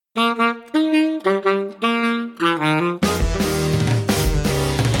Welcome,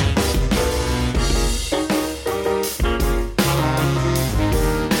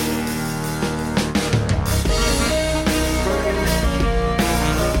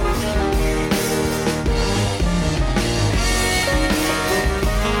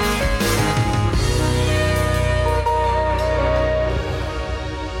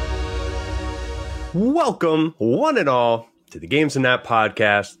 one and all, to the Games and That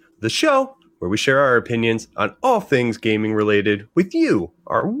podcast, the show where we share our opinions on all things gaming related with you,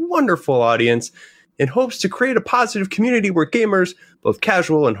 our wonderful audience, in hopes to create a positive community where gamers, both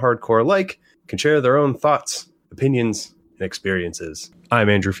casual and hardcore alike, can share their own thoughts, opinions, and experiences. I'm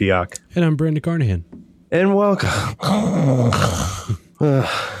Andrew Fiak. And I'm Brandon Carnahan. And welcome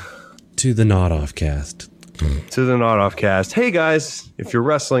to the Not Off Cast. To the Not Off Cast. Hey guys, if you're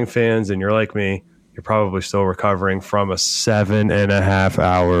wrestling fans and you're like me, you're probably still recovering from a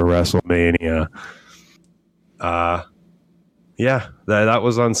 7.5-hour WrestleMania. Yeah, that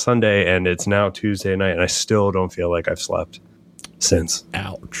was on Sunday, and it's now Tuesday night, and I still don't feel like I've slept since.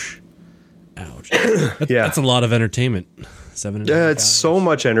 Ouch. That's a lot of entertainment. 7.5 it's hours. so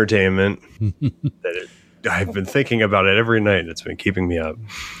much entertainment that I've been thinking about it every night. It's been keeping me up.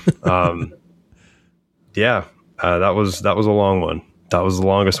 That was a long one. That was the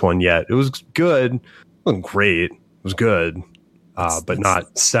longest one yet. It was good. It wasn't great. It was good. But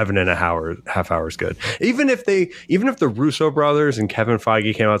not 7.5 hours good. Even if the Russo brothers and Kevin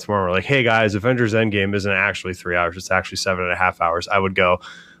Feige came out tomorrow and were like, hey guys, Avengers Endgame isn't actually 3 hours, it's actually 7.5 hours, I would go,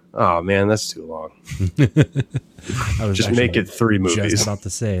 oh man, that's too long. I was just make it 3 movies. Just about to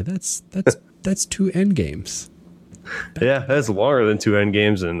say that's 2 Endgames. Yeah, that's longer than 2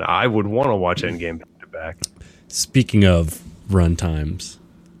 Endgames, and I would want to watch Endgame back to back. Speaking of run times,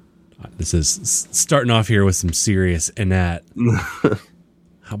 this is starting off here with some serious Inat.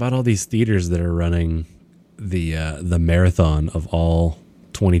 How about all these theaters that are running the marathon of all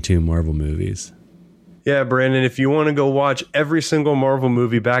 22 Marvel movies? Yeah, Brandon, if you want to go watch every single Marvel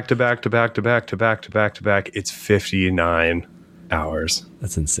movie back to back to back to back to back to back to back, it's 59 hours.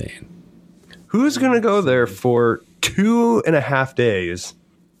 That's insane. Who's going to go there for 2.5 days?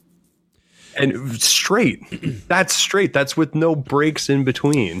 And straight. That's straight. That's with no breaks in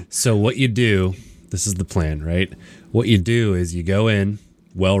between. So what you do, this is the plan, right? What you do is you go in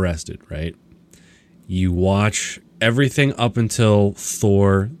well rested, right? You watch everything up until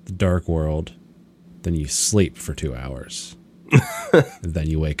Thor: The Dark World. Then you sleep for 2 hours. Then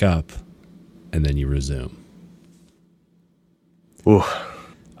you wake up and then you resume. Ooh.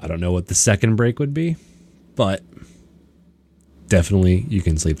 I don't know what the second break would be, but definitely you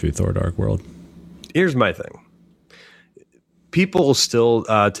can sleep through Thor: Dark World. Here's my thing. People still,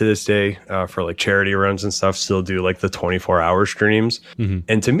 to this day, for like charity runs and stuff, still do like the 24-hour streams. Mm-hmm.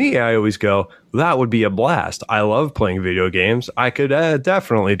 And to me, I always go, that would be a blast. I love playing video games. I could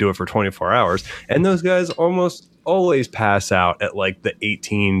definitely do it for 24 hours. And those guys almost always pass out at like the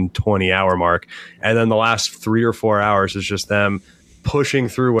 18, 20-hour mark. And then the last 3 or 4 hours is just them pushing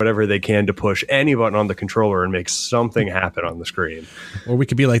through whatever they can to push any button on the controller and make something happen on the screen. Or we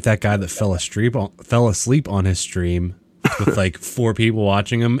could be like that guy that fell asleep on his stream with like 4 people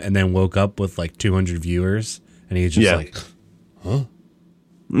watching him and then woke up with like 200 viewers. And he was just like, huh?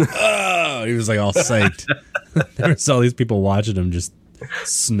 Oh, he was like all psyched. There was all these people watching him just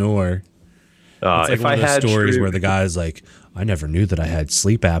snore. It's like if one I of those had stories where the guy's like, I never knew that I had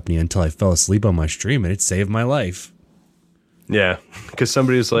sleep apnea until I fell asleep on my stream and it saved my life. Yeah, because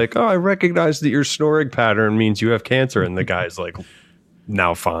somebody was like, oh, I recognize that your snoring pattern means you have cancer. And the guy's like,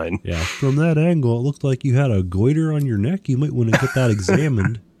 now fine. Yeah. From that angle, it looked like you had a goiter on your neck. You might want to get that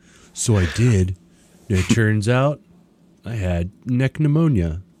examined. So I did. And it turns out I had neck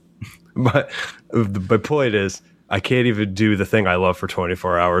pneumonia. But my point is, I can't even do the thing I love for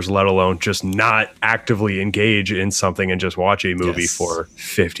 24 hours, let alone just not actively engage in something and just watch a movie for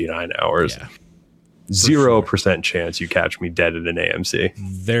 59 hours. Yeah. 0% chance you catch me dead at an AMC.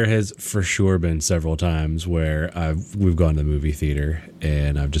 There has for sure been several times where we've gone to the movie theater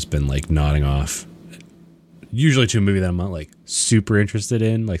and I've just been like nodding off. Usually to a movie that I'm not like super interested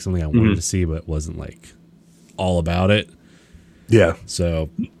in, like something I wanted to see but wasn't like all about it. Yeah. So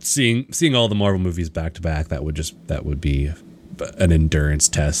seeing all the Marvel movies back to back, that would be an endurance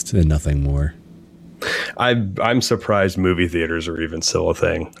test and nothing more. I'm surprised movie theaters are even still a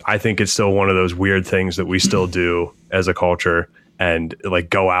thing. I think it's still one of those weird things that we still do as a culture, and like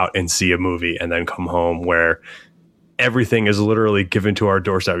go out and see a movie and then come home, where everything is literally given to our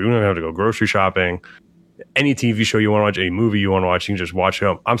doorstep. You don't have to go grocery shopping. Any TV show you want to watch, any movie you want to watch, you can just watch it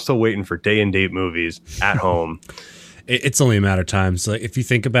home. I'm still waiting for day and date movies at home. it's only a matter of time. So like, if you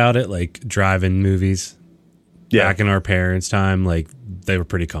think about it, like drive-in movies, back in our parents' time, like they were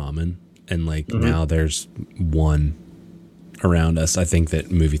pretty common, and like now there's one around us. I think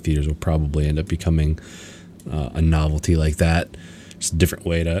that movie theaters will probably end up becoming a novelty like that. It's a different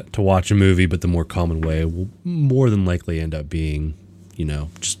way to watch a movie, but the more common way will more than likely end up being,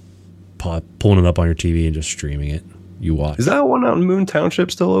 just pulling it up on your TV and just streaming it. You watch. Is that one out in Moon Township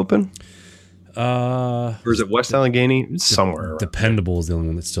still open? Or is it West Allegheny? It's somewhere. Dependable is the only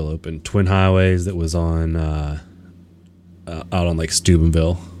one that's still open. Twin Highways that was on out on like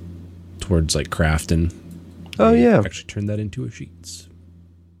Steubenville towards like Crafton. Oh yeah, actually turned that into a Sheets.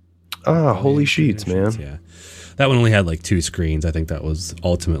 Ah, holy Sheets, man. Yeah, that one only had like 2 screens. I think that was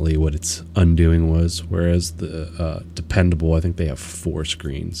ultimately what its undoing was. Whereas the Dependable, I think they have 4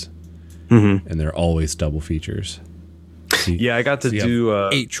 screens, and they're always double features. So I got to do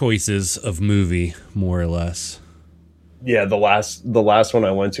 8 choices of movie, more or less. Yeah, the last one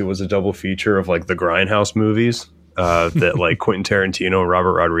I went to was a double feature of like the Grindhouse movies that like Quentin Tarantino and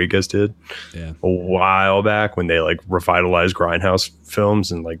Robert Rodriguez did a while back when they like revitalized Grindhouse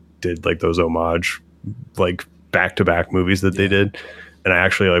films and like did like those homage like back-to-back movies that they did. And I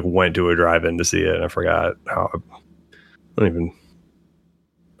actually like went to a drive-in to see it, and I forgot how. I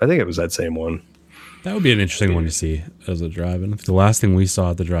think it was that same one. That would be an interesting one to see as a drive-in. The last thing we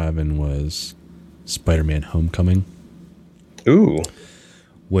saw at the drive-in was Spider-Man Homecoming. Ooh.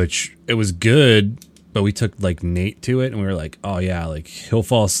 Which, it was good, but we took, like, Nate to it, and we were like, oh, yeah, like, he'll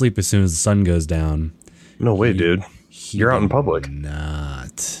fall asleep as soon as the sun goes down. No way, dude. You're out in public.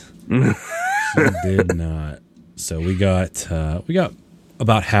 Not. He did not. So we got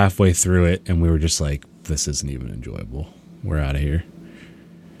about halfway through it, and we were just like, this isn't even enjoyable. We're out of here.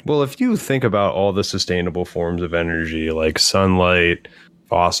 Well, if you think about all the sustainable forms of energy, like sunlight,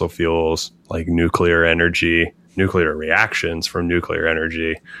 fossil fuels, like nuclear energy, nuclear reactions from nuclear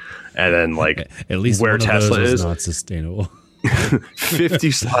energy, and then like at least where Tesla is not sustainable.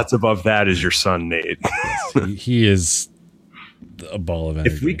 50 slots above that is your son, Nate. Yes, he is a ball of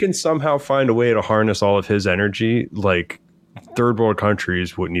energy. If we can somehow find a way to harness all of his energy, like third world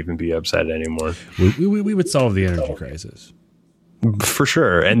countries wouldn't even be upset anymore. We would solve the energy crisis. For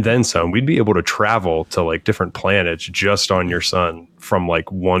sure. And then some. We'd be able to travel to like different planets just on your sun from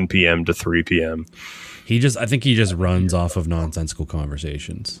like 1 p.m. to 3 p.m. I think he just runs off of nonsensical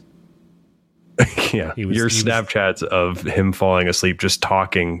conversations. Yeah. Your Snapchats of him falling asleep just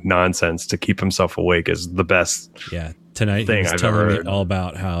talking nonsense to keep himself awake is the best. Yeah. Tonight he was telling me all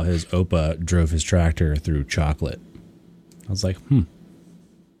about how his Opa drove his tractor through chocolate. I was like,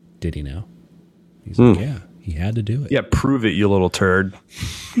 did he now? He's like, yeah. He had to do it. Yeah, prove it, you little turd.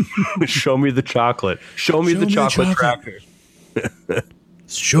 Show me the chocolate. Show me the chocolate tractor.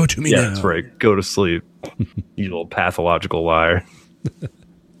 Show it to me now. Yeah, that's right. Go to sleep, you little pathological liar.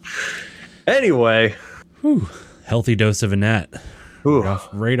 Anyway. Whew. Healthy dose of a gnat.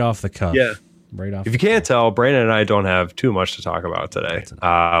 Right off the cuff. Yeah. Right off. If you can't tell, Brandon and I don't have too much to talk about today.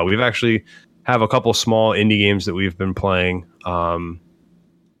 We've actually have a couple small indie games that we've been playing.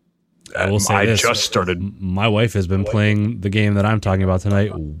 I will say this. Just started. My wife has been playing the game that I'm talking about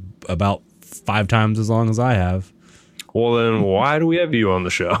tonight about 5 times as long as I have. Well, then why do we have you on the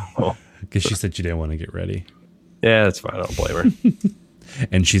show? Because she said she didn't want to get ready. Yeah, that's fine. I don't blame her.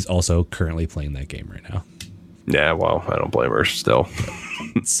 And she's also currently playing that game right now. Yeah, well, I don't blame her still.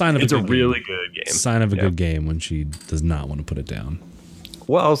 It's a really good game. Sign of a good game when she does not want to put it down.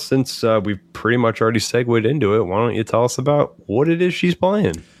 Well, since we've pretty much already segued into it, why don't you tell us about what it is she's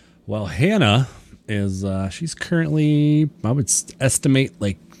playing? Well, Hannah is, she's currently, I would estimate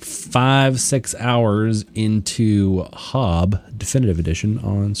like 5-6 hours into Hob Definitive Edition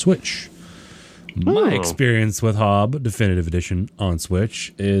on Switch. My experience with Hob Definitive Edition on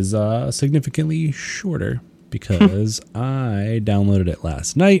Switch is significantly shorter because I downloaded it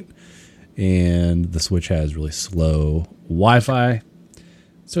last night and the Switch has really slow Wi-Fi.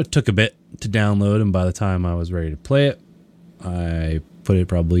 So it took a bit to download, and by the time I was ready to play it, I put it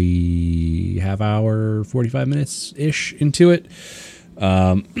probably half hour, 45 minutes ish into it.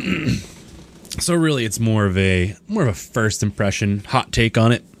 So really, it's more of a first impression, hot take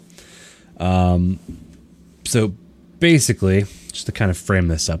on it. So basically, just to kind of frame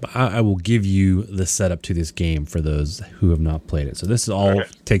this up, I will give you the setup to this game for those who have not played it. So this all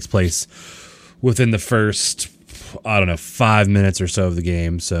takes place within the first, 5 minutes or so of the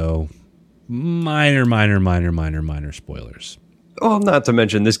game. So minor spoilers. Well, not to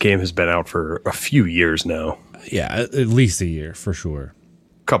mention this game has been out for a few years now. Yeah, at least a year for sure.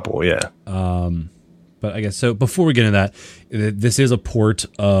 Couple, yeah. But I guess so. Before we get into that, this is a port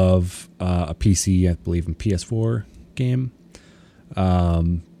of a PC, I believe, in PS4 game.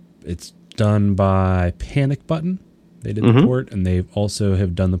 It's done by Panic Button. They did the port, and they also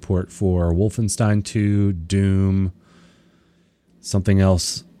have done the port for Wolfenstein 2, Doom, something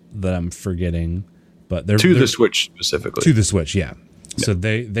else that I'm forgetting. But they're the Switch specifically. To the Switch, yeah. So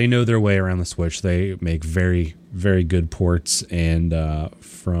they know their way around the Switch. They make very, very good ports, and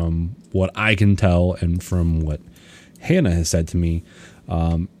from what I can tell and from what Hannah has said to me,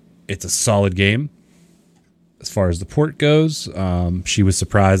 it's a solid game. As far as the port goes, she was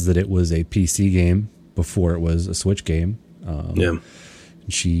surprised that it was a PC game before it was a Switch game.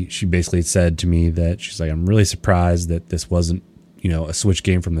 She basically said to me that she's like, I'm really surprised that this wasn't, a Switch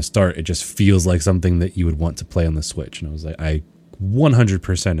game from the start. It just feels like something that you would want to play on the Switch. And I was like, I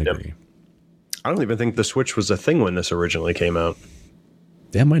 100% agree. Yep. I don't even think the Switch was a thing when this originally came out.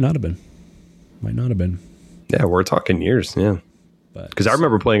 Yeah, might not have been. Yeah, we're talking years. Yeah, because I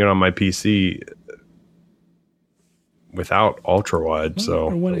remember playing it on my PC without ultra wide. So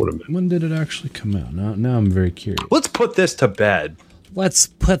when did it actually come out? Now I'm very curious. Let's put this to bed. Let's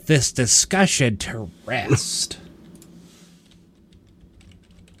put this discussion to rest.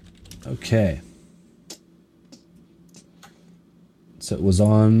 Okay. So it was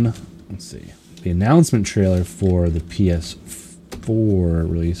on, let's see, the announcement trailer for the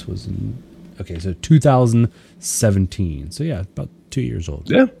PS4 release was in, so 2017. So yeah, about 2 years old.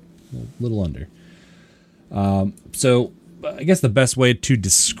 Yeah. A little under. So I guess the best way to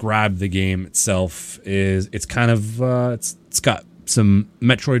describe the game itself is it's kind of, it's got some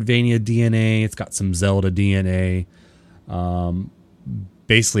Metroidvania DNA. It's got some Zelda DNA.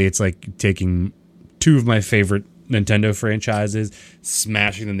 Basically, it's like taking two of my favorite Nintendo franchises,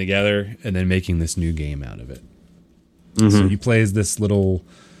 smashing them together, and then making this new game out of it. So you play as this little,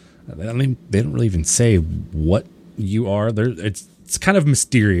 they don't really even say what you are. It's kind of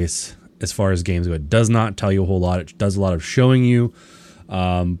mysterious as far as games go. It does not tell you a whole lot. It does a lot of showing you,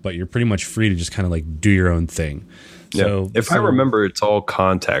 but you're pretty much free to just kind of like do your own thing. So if I remember, it's all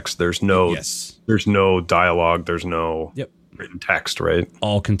context. There's no dialogue. There's no written text, right?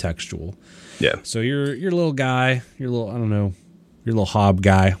 All contextual. Yeah. So your little guy, your little hob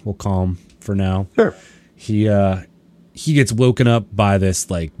guy, we'll call him for now. Sure. He gets woken up by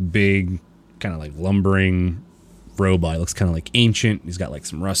this like big kind of like lumbering robot. It looks kind of like ancient. He's got like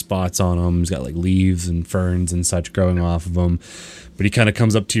some rust spots on him. He's got like leaves and ferns and such growing off of him. But he kind of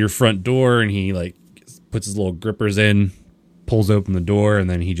comes up to your front door and he like puts his little grippers in, pulls open the door, and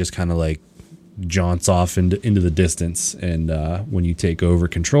then he just kind of like jaunts off into the distance. And when you take over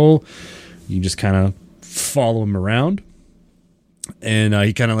control, you just kind of follow him around, and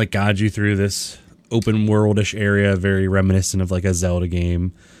he kind of like guides you through this open worldish area, very reminiscent of like a Zelda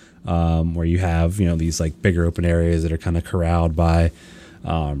game, where you have these like bigger open areas that are kind of corralled by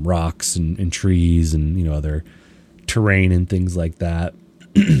rocks and trees and other terrain and things like that.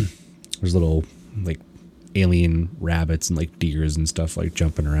 There's little like alien rabbits and like deers and stuff like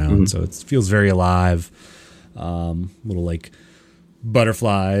jumping around, so it feels very alive. Little like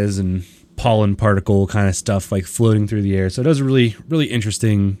butterflies and pollen particle kind of stuff like floating through the air. So it has a really, really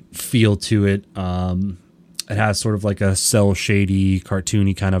interesting feel to it. It has sort of like a cell shady,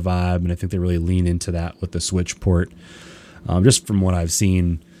 cartoony kind of vibe, and I think they really lean into that with the Switch port. Just from what I've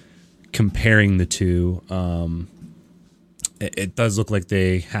seen, comparing the two, it does look like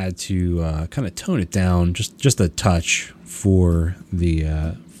they had to kind of tone it down just a touch for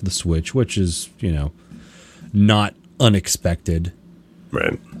the Switch, which is not unexpected.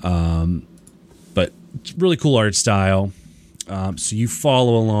 Right. But it's really cool art style. So you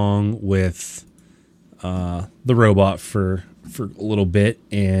follow along with the robot for a little bit,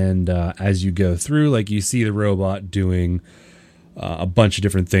 and as you go through, like you see the robot doing a bunch of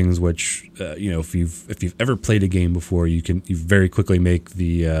different things, which if you've ever played a game before, you very quickly make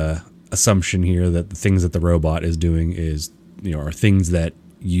the assumption here that the things that the robot is doing is are things that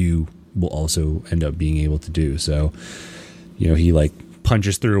you will also end up being able to do. So he like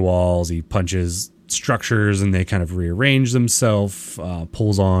punches through walls, he punches structures, and they kind of rearrange themselves.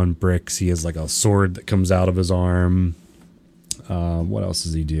 Pulls on bricks. He has like a sword that comes out of his arm. What else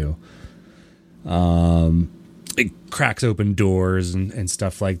does he do? It cracks open doors and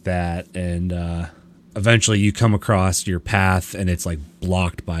stuff like that. And eventually you come across your path, and it's like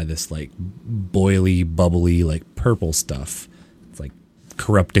blocked by this like boily, bubbly, like purple stuff. It's like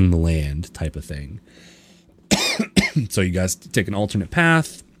corrupting the land type of thing. So you guys take an alternate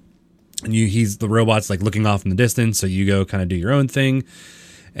path, and the robot's like looking off in the distance. So you go kind of do your own thing.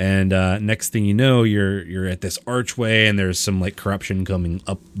 And next thing you know, you're at this archway, and there's some like corruption coming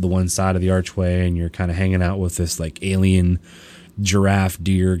up the one side of the archway, and you're kind of hanging out with this like alien giraffe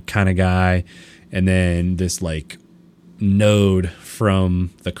deer kind of guy. And then this like node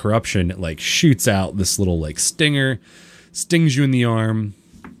from the corruption, it like shoots out this little like stinger, stings you in the arm,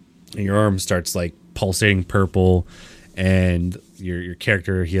 and your arm starts like pulsating purple, and your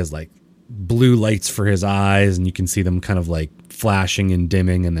character, he has like blue lights for his eyes, and you can see them kind of like flashing and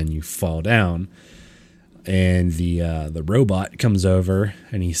dimming, and then you fall down. And the robot comes over,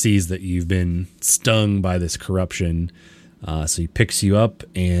 and he sees that you've been stung by this corruption. So he picks you up,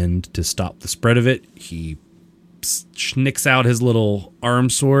 and to stop the spread of it, he nicks out his little arm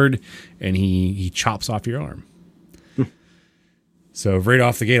sword, and he chops off your arm. So right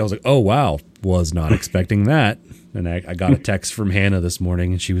off the gate, I was like, oh, wow, was not expecting that. And I got a text from Hannah this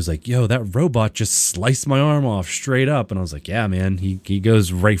morning, and she was like, yo, that robot just sliced my arm off straight up. And I was like, yeah, man, he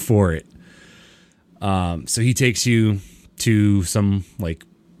goes right for it. So he takes you to some like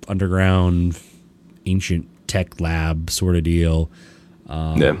underground ancient tech lab sort of deal.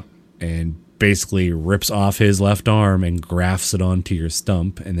 And basically rips off his left arm and grafts it onto your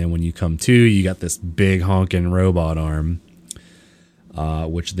stump. And then when you come to, you got this big honking robot arm,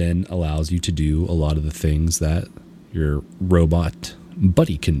 which then allows you to do a lot of the things that your robot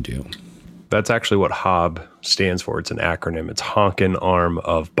buddy can do. That's actually what HOB stands for. It's an acronym. It's honkin' arm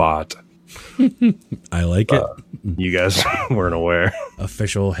of bot. I like it. You guys weren't aware.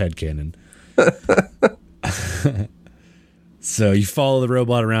 Official headcanon. So you follow the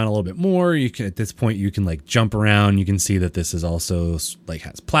robot around a little bit more. You can, at this point, you can like jump around. You can see that this is also like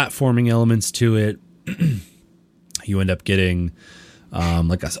has platforming elements to it. You end up getting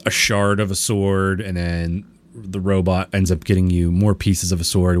like a shard of a sword, and then the robot ends up getting you more pieces of a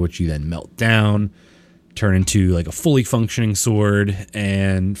sword, which you then melt down, turn into like a fully functioning sword,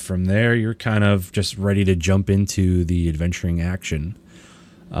 and from there you're kind of just ready to jump into the adventuring action.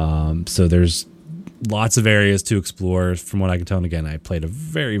 So there's lots of areas to explore from what I can tell. And again, I played a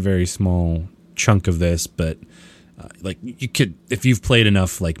very, very small chunk of this, but like you could, if you've played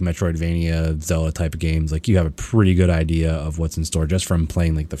enough like Metroidvania, Zelda type of games, like you have a pretty good idea of what's in store just from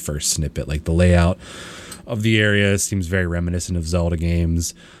playing like the first snippet. Like the layout of the area seems very reminiscent of Zelda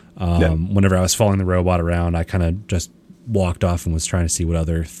games. Whenever I was following the robot around, I kind of just walked off and was trying to see what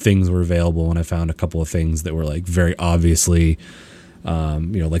other things were available, and I found a couple of things that were like very obviously,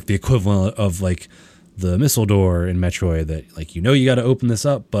 like the equivalent of like the missile door in Metroid, that like you got to open this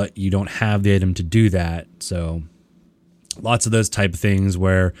up, but you don't have the item to do that. So lots of those type of things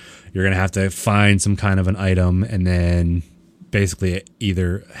where you're gonna have to find some kind of an item and then basically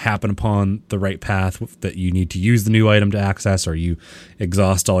either happen upon the right path that you need to use the new item to access, or you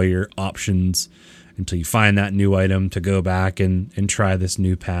exhaust all your options until you find that new item to go back and try this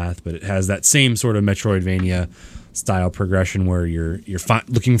new path. But it has that same sort of Metroidvania style progression where you're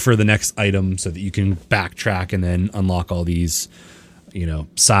looking for the next item so that you can backtrack and then unlock all these,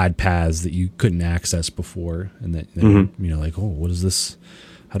 side paths that you couldn't access before. And then, like, oh, what is this?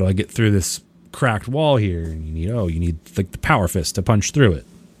 How do I get through this cracked wall here? And you need like the power fist to punch through it.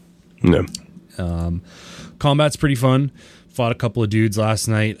 No. Combat's pretty fun. Fought a couple of dudes last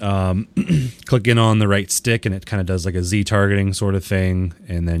night. Click in on the right stick and it kind of does like a Z targeting sort of thing,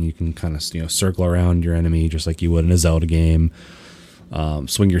 and then you can kind of circle around your enemy just like you would in a Zelda game.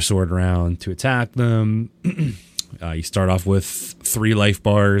 Swing your sword around to attack them. You start off with 3 life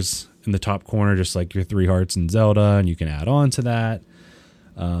bars in the top corner, just like your 3 hearts in Zelda, and you can add on to that.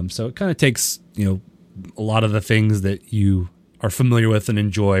 So it kind of takes, a lot of the things that you are familiar with and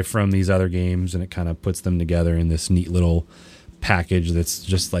enjoy from these other games, and it kind of puts them together in this neat little package that's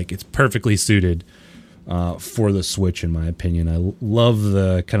just like, it's perfectly suited for the Switch, in my opinion. I love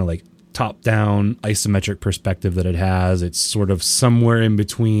the kind of like top-down isometric perspective that it has. It's sort of somewhere in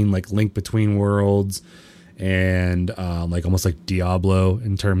between, like Link Between Worlds and like almost like Diablo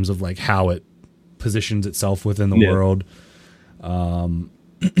in terms of like how it positions itself within the world.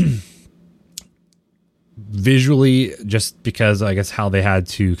 Visually, just because I guess how they had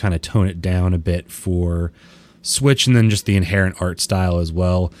to kind of tone it down a bit for Switch, and then just the inherent art style as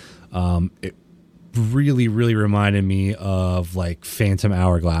well. It really, really reminded me of like Phantom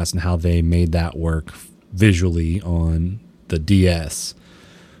Hourglass and how they made that work visually on the DS,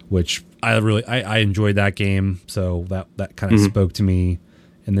 which I enjoyed that game. So that kind of spoke to me.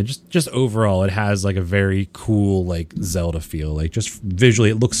 And then just overall, it has like a very cool like Zelda feel. Like just visually,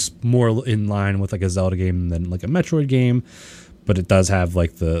 it looks more in line with like a Zelda game than like a Metroid game, but it does have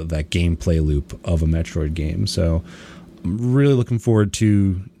like that gameplay loop of a Metroid game. So I'm really looking forward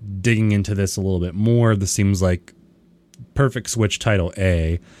to digging into this a little bit more. This seems like perfect Switch title,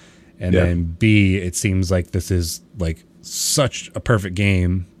 A, and then B, it seems like this is like such a perfect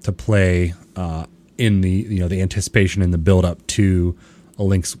game to play in the the anticipation and the build up to a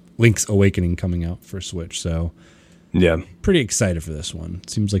Link's Awakening coming out for Switch. So Yeah. Pretty excited for this one.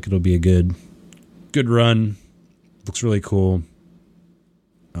 Seems like it'll be a good run. Looks really cool.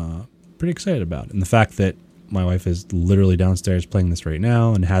 Pretty excited about it. And the fact that my wife is literally downstairs playing this right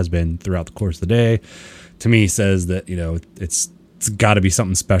now and has been throughout the course of the day, to me says that, you know, it's got to be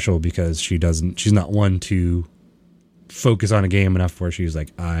something special, because she's not one to focus on a game enough where she's like,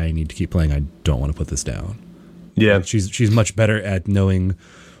 I need to keep playing. I don't want to put this down. Yeah. Like she's much better at knowing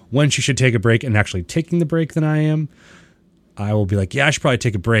when she should take a break and actually taking the break than I am. I will be like, yeah, I should probably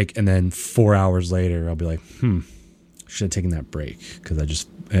take a break. And then 4 hours later, I'll be like, should have taken that break, because I just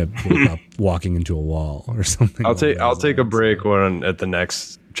woke up walking into a wall or something. I'll take a break when at the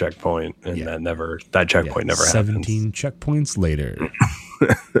next checkpoint, and that checkpoint never happens. 17 checkpoints later.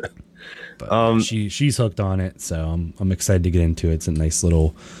 But she's hooked on it, so I'm excited to get into it. It's a nice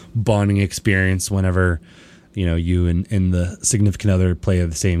little bonding experience whenever, you know, you and the significant other play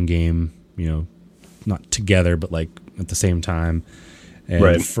the same game, you know, not together, but like at the same time.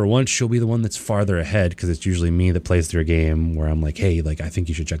 And for once, she'll be the one that's farther ahead, because it's usually me that plays through a game where I'm like, hey, like, I think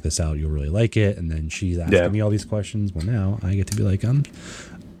you should check this out. You'll really like it. And then she's asking me all these questions. Well, now I get to be like, I don't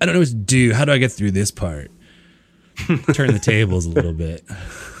know what to do. How do I get through this part? Turn the tables a little bit.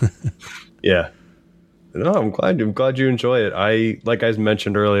 Yeah. No, I'm glad you enjoy it. Like I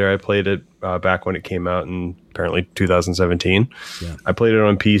mentioned earlier, I played it back when it came out in apparently 2017. Yeah. I played it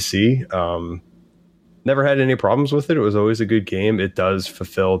on PC. Never had any problems with it. It was always a good game. It does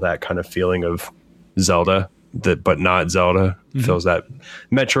fulfill that kind of feeling of Zelda, but not Zelda. Fills that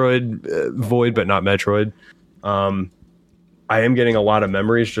Metroid void, but not Metroid. I am getting a lot of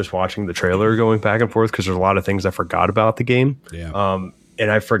memories just watching the trailer going back and forth, because there's a lot of things I forgot about the game. Yeah.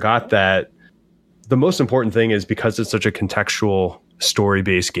 And I forgot that the most important thing is, because it's such a contextual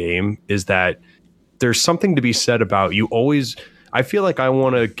story-based game, is that there's something to be said about I feel like I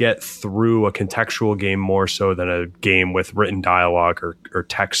want to get through a contextual game more so than a game with written dialogue or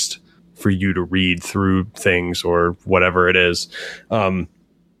text for you to read through things or whatever it is. I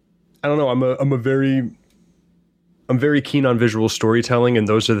don't know. I'm very keen on visual storytelling, and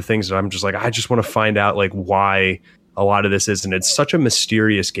those are the things that I'm just like, I just want to find out like why a lot of this is. And it's such a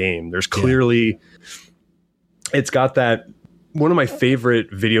mysterious game. There's clearly, it's got that one of my favorite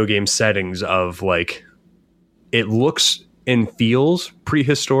video game settings of like, it looks and feels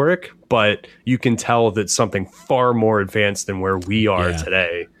prehistoric, but you can tell that something far more advanced than where we are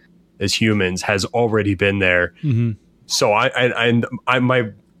today as humans has already been there. Mm-hmm. So I my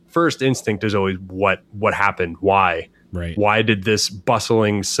first instinct is always what happened? Why? Right. Why did this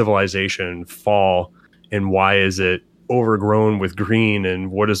bustling civilization fall? And why is it overgrown with green?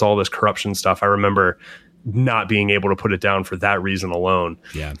 And what is all this corruption stuff? I remember not being able to put it down for that reason alone.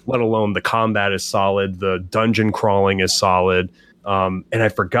 Yeah. Let alone the combat is solid, the dungeon crawling is solid. And I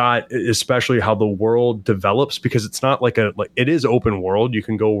forgot especially how the world develops, because it's not like it is open world. You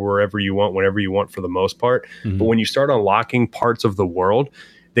can go wherever you want, whenever you want for the most part. Mm-hmm. But when you start unlocking parts of the world,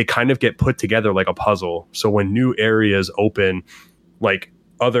 they kind of get put together like a puzzle. So when new areas open, like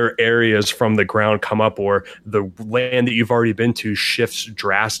other areas from the ground come up, or the land that you've already been to shifts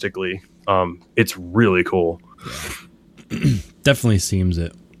drastically. It's really cool. Yeah. Definitely seems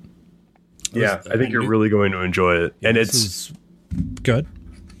it. Yeah, I think you're really going to enjoy it. Yeah, and it's good.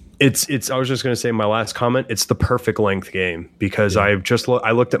 It's I was just going to say my last comment, it's the perfect length game, because I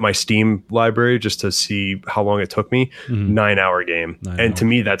looked at my Steam library just to see how long it took me. 9-hour game. To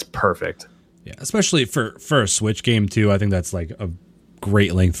me that's perfect. Yeah, especially for a Switch game too. I think that's like a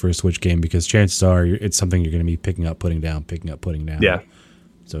great length for a Switch game, because chances are it's something you're going to be picking up, putting down. Yeah.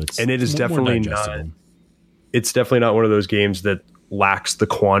 So it's definitely not. It's definitely not one of those games that lacks the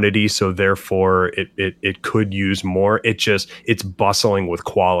quantity, so therefore it could use more. It's bustling with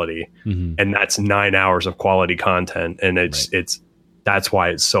quality, and that's 9 hours of quality content, and that's why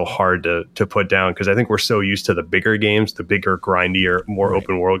it's so hard to put down, because I think we're so used to the bigger games, the bigger, grindier, more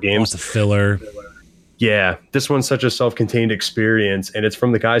open world games. Lots of filler. Yeah, this one's such a self-contained experience, and it's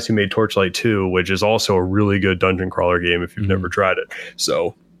from the guys who made Torchlight 2, which is also a really good dungeon crawler game if you've never tried it.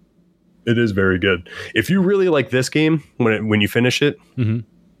 So it is very good. If you really like this game, when you finish it,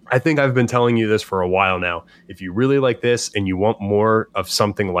 I think I've been telling you this for a while now. If you really like this and you want more of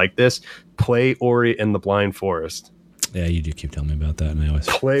something like this, play Ori and the Blind Forest. Yeah, you do keep telling me about that, and I always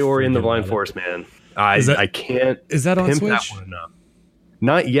play Ori and the Blind Forest, man. I can't. Is that on Switch? That one enough.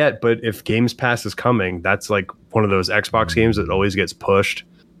 Not yet, but if Games Pass is coming, that's like one of those Xbox games that always gets pushed.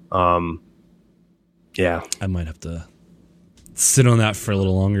 Yeah. I might have to sit on that for a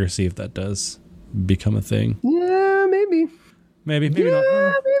little longer, see if that does become a thing. Yeah, maybe. Maybe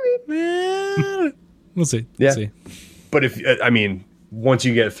not. Maybe. We'll see. Yeah. We'll see. But if, I mean, once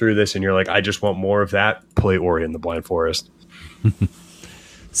you get through this and you're like, I just want more of that, play Ori and the Blind Forest.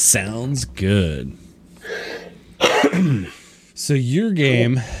 Sounds good. So your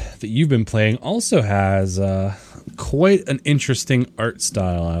game that you've been playing also has quite an interesting art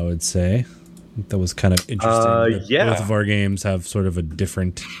style, I would say. That was kind of interesting. Yeah. Both of our games have sort of a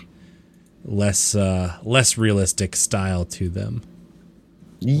different, less realistic style to them.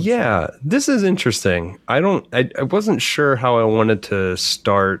 Yeah, this is interesting. I wasn't sure how I wanted to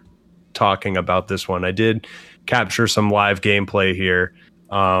start talking about this one. I did capture some live gameplay here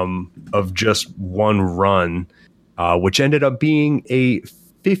of just one run, which ended up being a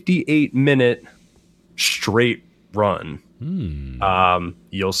 58-minute straight run.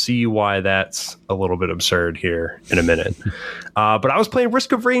 You'll see why that's a little bit absurd here in a minute. But I was playing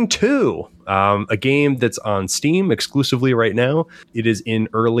Risk of Rain 2, a game that's on Steam exclusively right now. It is in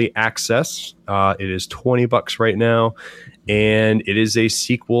early access. It is $20 right now, and it is a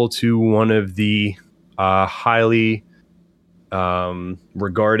sequel to one of the highly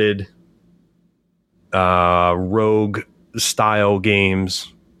regarded rogue style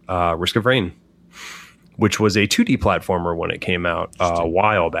games, Risk of Rain, which was a 2D platformer when it came out a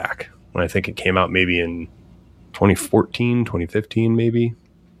while back. When I think it came out maybe in 2014, 2015, maybe.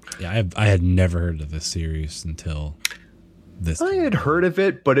 Yeah, I had never heard of this series until this. I had heard of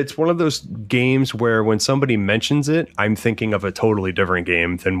it, but it's one of those games where when somebody mentions it, I'm thinking of a totally different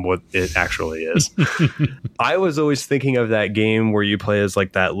game than what it actually is. I was always thinking of that game where you play as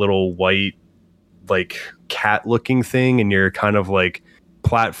like that little white, like cat looking thing, and you're kind of like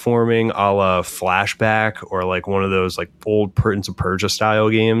platforming a la Flashback or like one of those like old Prince of Persia style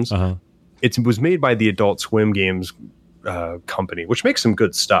games. It was made by the Adult Swim Games company, which makes some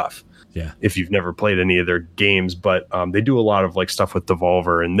good stuff. Yeah, if you've never played any of their games, but they do a lot of like stuff with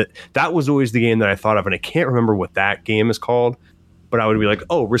Devolver, and that was always the game that I thought of, and I can't remember what that game is called. But I would be like,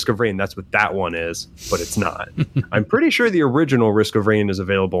 oh, Risk of Rain, that's what that one is, but it's not. I'm pretty sure the original Risk of Rain is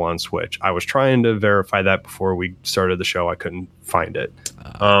available on Switch. I was trying to verify that before we started the show. I couldn't find it.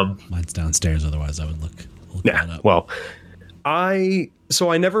 Mine's downstairs, otherwise I would look that up. Well, I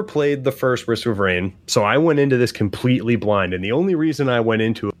never played the first Risk of Rain, so I went into this completely blind, and the only reason I went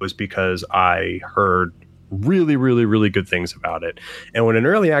into it was because I heard really, really, really good things about it. And when an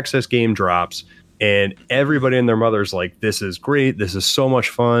early access game drops, and everybody and their mother's like, this is great, this is so much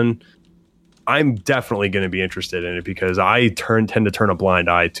fun, I'm definitely going to be interested in it because I tend to turn a blind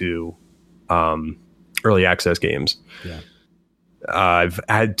eye to early access games. Yeah. I've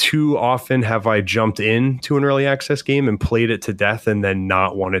had too often have I jumped into an early access game and played it to death and then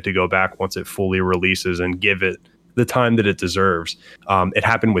not wanted to go back once it fully releases and give it the time that it deserves. It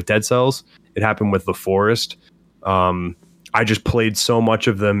happened with Dead Cells. It happened with The Forest. I just played so much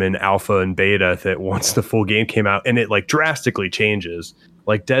of them in alpha and beta that once the full game came out, and it like drastically changes.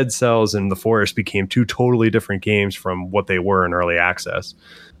 Like Dead Cells and The Forest became two totally different games from what they were in early access.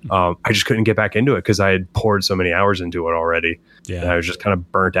 I just couldn't get back into it because I had poured so many hours into it already. Yeah, and I was just kind of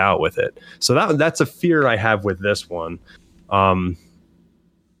burnt out with it. So that's a fear I have with this one,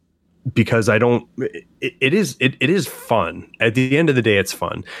 because I don't. It is fun. At the end of the day, it's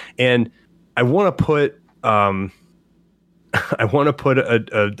fun, and I want to put. I want to put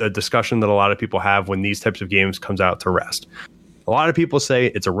a discussion that a lot of people have when these types of games comes out to rest. A lot of people say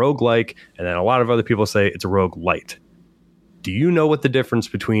it's a roguelike, and then a lot of other people say it's a roguelite. Do you know what the difference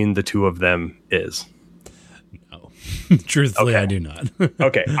between the two of them is? No. Truthfully, okay. I do not.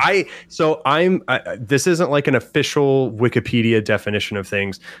 Okay. This isn't like an official Wikipedia definition of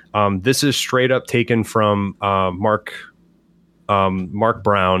things. This is straight up taken from Mark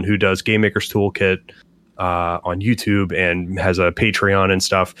Brown, who does Game Maker's Toolkit on YouTube and has a Patreon and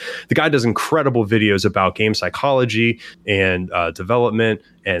stuff. The guy does incredible videos about game psychology and development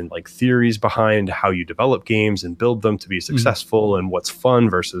and like theories behind how you develop games and build them to be successful and what's fun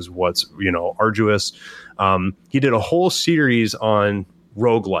versus what's, arduous. He did a whole series on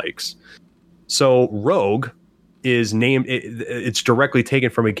roguelikes. So Rogue is named, it's directly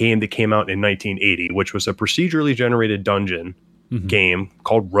taken from a game that came out in 1980, which was a procedurally generated dungeon game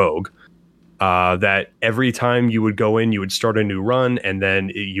called Rogue. That every time you would go in, you would start a new run, and then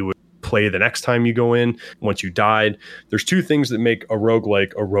you would play the next time you go in. Once you died, there's two things that make a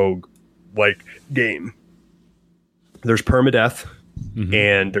roguelike game. There's permadeath,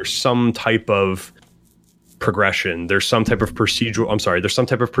 and there's some type of progression. There's some type of procedural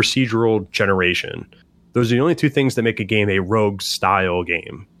generation. Those are the only two things that make a game a rogue style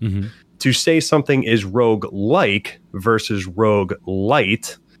game. To say something is roguelike versus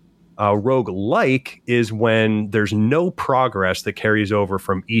roguelite. Roguelike is when there's no progress that carries over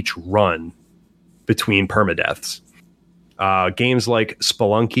from each run between permadeaths. Games like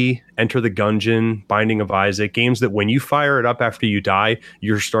Spelunky, Enter the Gungeon, Binding of Isaac, games that when you fire it up after you die,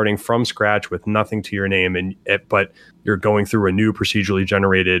 you're starting from scratch with nothing to your name, but you're going through a new procedurally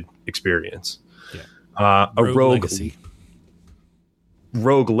generated experience. Yeah.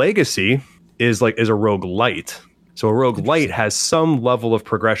 Rogue Legacy is a roguelite. So a roguelite has some level of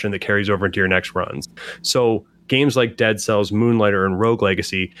progression that carries over into your next runs. So games like Dead Cells, Moonlighter, and Rogue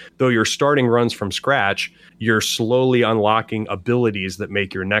Legacy, though you're starting runs from scratch, you're slowly unlocking abilities that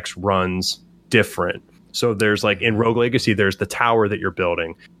make your next runs different. So there's like in Rogue Legacy, there's the tower that you're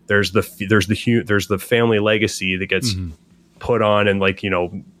building. There's the family legacy that gets put on, and like,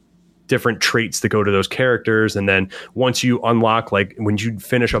 different traits that go to those characters. And then once you unlock, like when you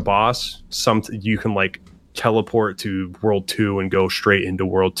finish a boss, you can like teleport to World 2 and go straight into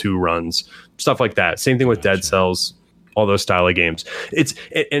World 2 runs, stuff like that. Same thing with Dead Cells, all those style of games.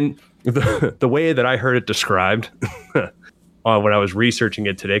 And the way that I heard it described when I was researching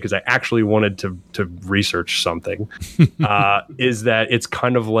it today, because I actually wanted to research something, is that it's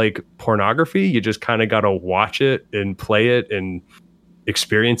kind of like pornography. You just kind of got to watch it and play it and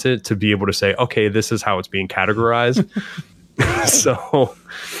experience it to be able to say, okay, this is how it's being categorized. So,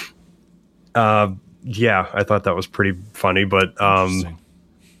 yeah, I thought that was pretty funny, but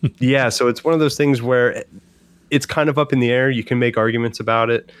yeah, so it's one of those things where it's kind of up in the air. You can make arguments about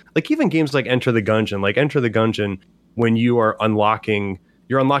it. Like even games like Enter the Gungeon, when you are unlocking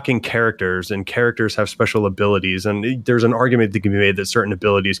characters, and characters have special abilities, and there's an argument that can be made that certain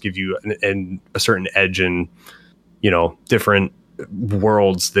abilities give you a certain edge in, different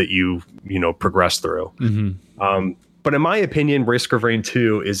worlds that you progress through. But in my opinion, Risk of Rain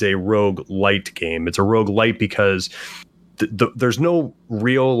 2 is a roguelite game. It's a roguelite because there's no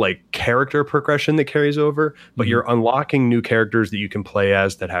real like character progression that carries over, but you're unlocking new characters that you can play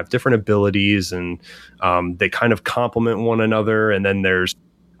as that have different abilities, and they kind of complement one another. And then there's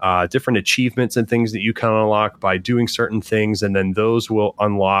different achievements and things that you can unlock by doing certain things, and then those will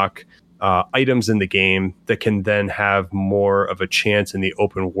unlock items in the game that can then have more of a chance in the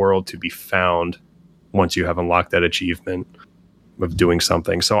open world to be found once you have unlocked that achievement of doing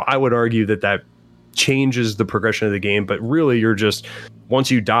something. So I would argue that changes the progression of the game, but really you're just,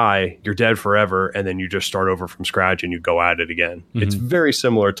 once you die, you're dead forever, and then you just start over from scratch and you go at it again. It's very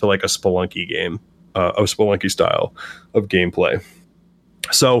similar to like a Spelunky game, a Spelunky style of gameplay.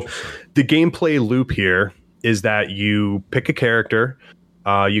 So the gameplay loop here is that you pick a character.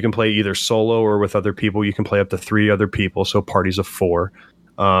 You can play either solo or with other people. You can play up to 3 other people, so parties of 4.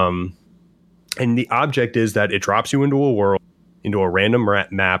 And the object is that it drops you into a world, into a random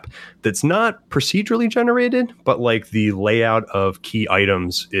map that's not procedurally generated, but like the layout of key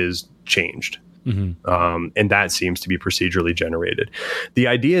items is changed. And that seems to be procedurally generated. The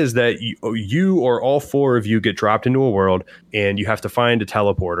idea is that you or all 4 of you get dropped into a world, and you have to find a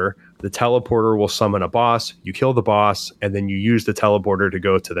teleporter. The teleporter will summon a boss. You kill the boss, and then you use the teleporter to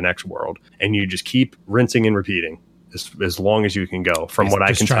go to the next world. And you just keep rinsing and repeating as long as you can go, from what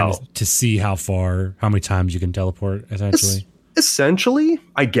I can tell. To see how many times you can teleport, essentially. Essentially,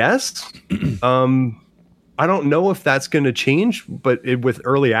 I guess. I don't know if that's going to change, but with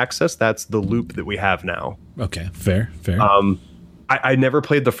early access, that's the loop that we have now. Okay, fair. I never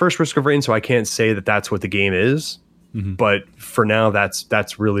played the first Risk of Rain, so I can't say that that's what the game is. But for now,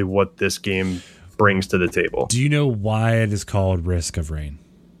 that's really what this game brings to the table. Do you know why it is called Risk of Rain?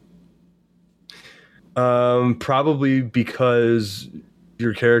 Probably because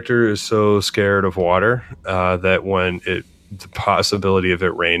your character is so scared of water that the possibility of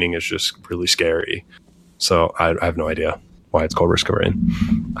it raining is just really scary. So I have no idea why it's called Risk of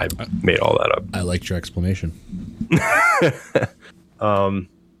Rain. I made all that up. I liked your explanation.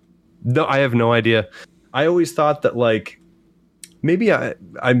 No, I have no idea. I always thought that like maybe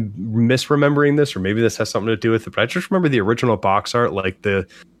I'm misremembering this, or maybe this has something to do with it, but I just remember the original box art, like the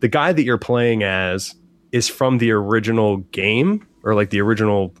guy that you're playing as is from the original game, or like the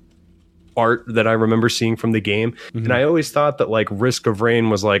original art that I remember seeing from the game. And I always thought that like Risk of Rain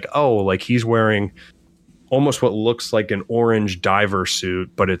was like, oh, like he's wearing almost what looks like an orange diver suit,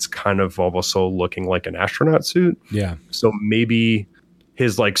 but it's kind of also looking like an astronaut suit. Yeah. So maybe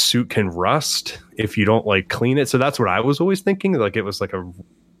his like suit can rust if you don't like clean it. So that's what I was always thinking. Like it was like a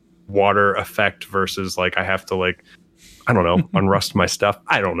water effect versus like I have to like, I don't know, unrust my stuff.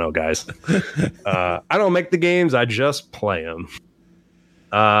 I don't know, guys. I don't make the games. I just play them.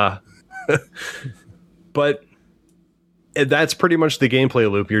 But that's pretty much the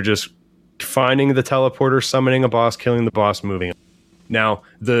gameplay loop. You're just finding the teleporter, summoning a boss, killing the boss, moving on. Now,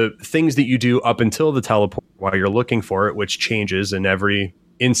 the things that you do up until the teleport while you're looking for it, which changes in every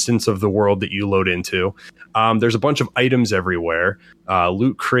instance of the world that you load into. There's a bunch of items everywhere,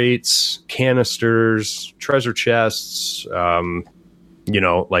 loot crates, canisters, treasure chests,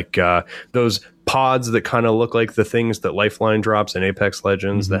 like those pods that kind of look like the things that Lifeline drops in Apex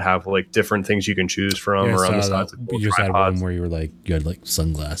Legends that have like different things you can choose from around the sides. You just had one where you had like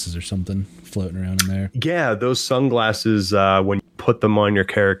sunglasses or something floating around in there. Yeah, those sunglasses, when you put them on your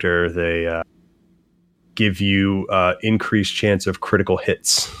character, they give you increased chance of critical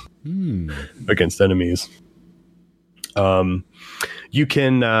hits against enemies. You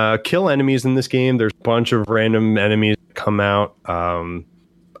can kill enemies in this game. There's a bunch of random enemies that come out.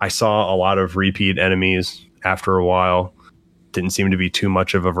 I saw a lot of repeat enemies after a while. Didn't seem to be too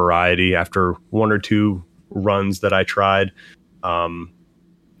much of a variety after one or two runs that I tried. I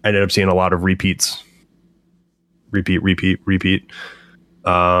ended up seeing a lot of repeats. Repeat.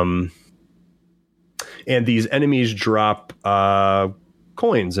 And these enemies drop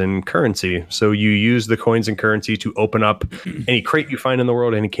coins and currency. So you use the coins and currency to open up any crate you find in the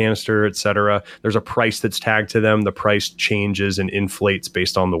world, any canister, etc. There's a price that's tagged to them. The price changes and inflates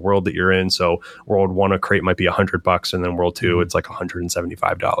based on the world that you're in. So World 1, a crate might be $100, and then World 2, it's like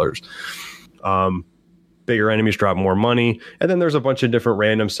 $175. Bigger enemies drop more money. And then there's a bunch of different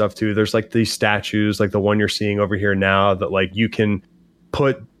random stuff too. There's like these statues, like the one you're seeing over here now, that like you can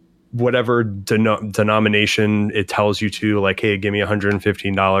put whatever denomination it tells you to, like, hey, give me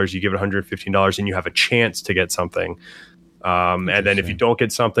 $115. You give it $115 and you have a chance to get something. And then if you don't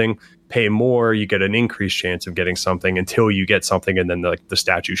get something, pay more, you get an increased chance of getting something until you get something, and then the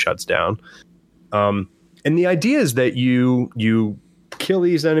statue shuts down. And the idea is that you kill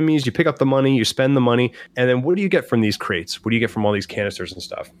these enemies, you pick up the money, you spend the money, and then what do you get from these crates? What do you get from all these canisters and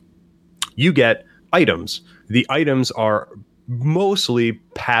stuff? You get items. The items are mostly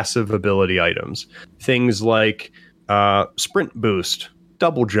passive ability items. Things like sprint boost,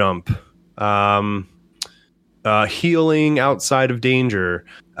 double jump, healing outside of danger,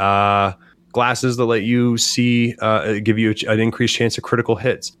 glasses that let you see, give you an increased chance of critical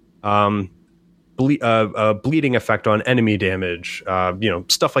hits, bleeding effect on enemy damage,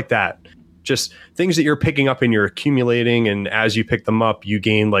 stuff like that. Just things that you're picking up and you're accumulating, and as you pick them up, you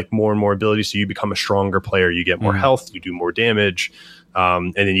gain like more and more abilities, so you become a stronger player. You get more health, you do more damage,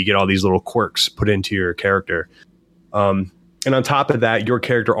 and then you get all these little quirks put into your character. And on top of that, your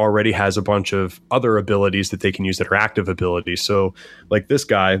character already has a bunch of other abilities that they can use that are active abilities. So like this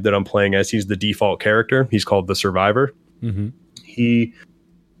guy that I'm playing as, he's the default character. He's called the Survivor. He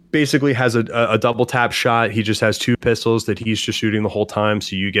basically has a double tap shot. He just has two pistols that he's just shooting the whole time.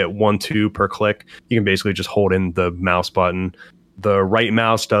 So you get 1-2 per click. You can basically just hold in the mouse button. The right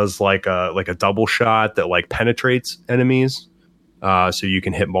mouse does like a double shot that like penetrates enemies. So you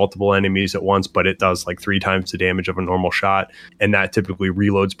can hit multiple enemies at once, but it does like 3 times the damage of a normal shot. And that typically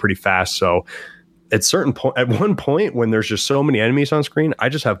reloads pretty fast. So at one point when there's just so many enemies on screen, I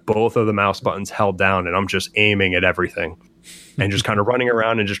just have both of the mouse buttons held down and I'm just aiming at everything. And just kind of running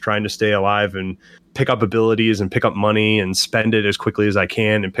around and just trying to stay alive and pick up abilities and pick up money and spend it as quickly as I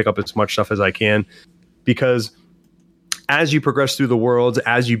can and pick up as much stuff as I can. Because as you progress through the worlds,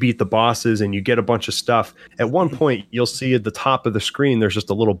 as you beat the bosses and you get a bunch of stuff, at one point you'll see at the top of the screen there's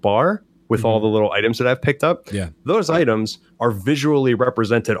just a little bar with all the little items that I've picked up. Yeah. Those items are visually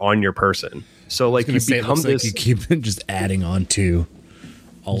represented on your person. So like you become this... Like you keep just adding on to...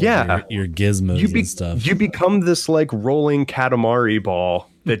 all of your gizmos and stuff. You become this like rolling Katamari ball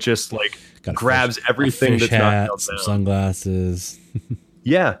that just like grabs everything that's not held down. Sunglasses.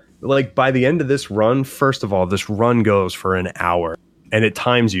 Yeah. Like by the end of this run, first of all, this run goes for an hour and it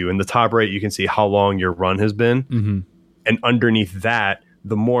times you. In the top right, you can see how long your run has been. And underneath that,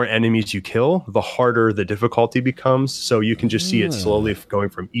 the more enemies you kill, the harder the difficulty becomes. So you can just see it slowly going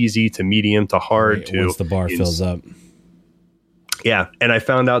from easy to medium to hard to once the bar fills up. Yeah, and I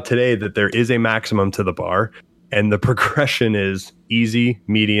found out today that there is a maximum to the bar, and the progression is easy,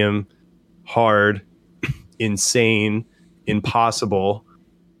 medium, hard, insane, impossible,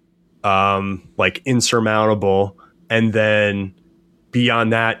 like insurmountable, and then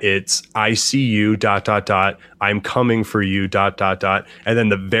beyond that, it's I see you, ... I'm coming for you, ... And then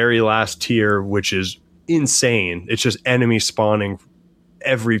the very last tier, which is insane, it's just enemies spawning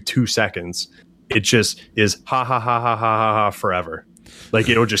every 2 seconds. It just is ha ha ha ha ha ha ha forever. Like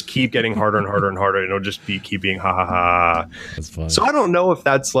it'll just keep getting harder and harder and harder. And it'll just keep being ha ha ha. That's funny. So I don't know if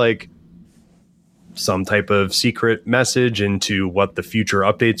that's like some type of secret message into what the future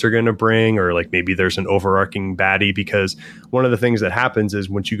updates are going to bring, or like maybe there's an overarching baddie, because one of the things that happens is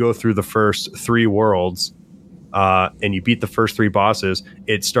once you go through the first 3 worlds and you beat the first 3 bosses,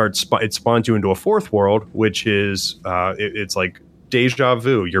 it spawns you into a 4th world, which is it's like deja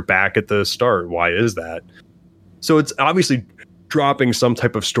vu. You're back at the start. Why is that? So it's obviously dropping some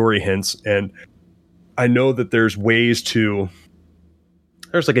type of story hints, and I know that there's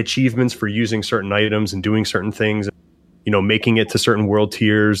like achievements for using certain items and doing certain things, making it to certain world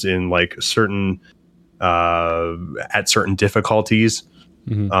tiers in like certain at certain difficulties.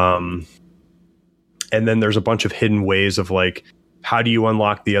 And then there's a bunch of hidden ways of like, how do you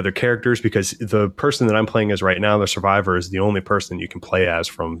unlock the other characters? Because the person that I'm playing as right now, the survivor, is the only person you can play as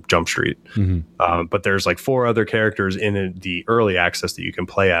from Jump Street. But there's like 4 other characters in the early access that you can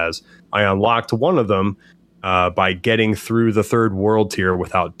play as. I unlocked one of them by getting through the 3rd world tier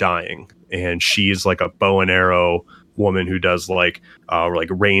without dying. And she's like a bow and arrow woman who does like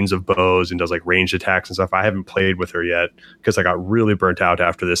rains of bows and does like ranged attacks and stuff. I haven't played with her yet because I got really burnt out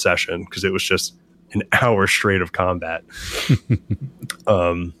after this session because it was just an hour straight of combat.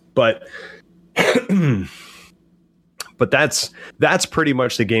 But that's pretty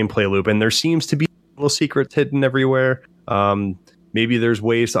much the gameplay loop, and there seems to be little secrets hidden everywhere. Maybe there's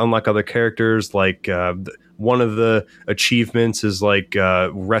ways to unlock other characters, like one of the achievements is like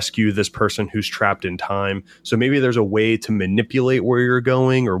rescue this person who's trapped in time. So maybe there's a way to manipulate where you're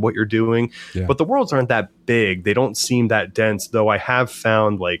going or what you're doing. But the worlds aren't that big. They don't seem that dense, though I have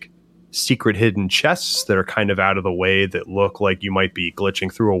found like secret hidden chests that are kind of out of the way that look like you might be glitching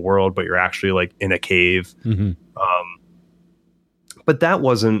through a world, but you're actually like in a cave. But that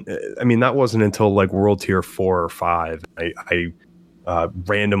wasn't until like world tier 4 or 5. I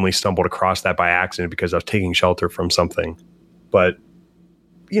randomly stumbled across that by accident because I was taking shelter from something. But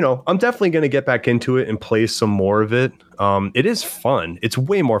I'm definitely going to get back into it and play some more of it. It is fun. It's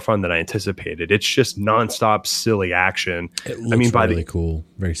way more fun than I anticipated. It's just nonstop silly action. It looks really cool.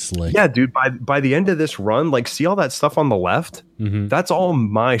 Very slick. Yeah, dude. By the end of this run, like, see all that stuff on the left? That's all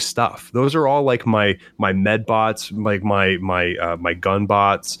my stuff. Those are all like my med bots, like my gun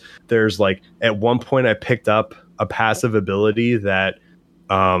bots. There's like, at one point I picked up a passive ability that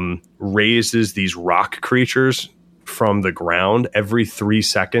raises these rock creatures from the ground every 3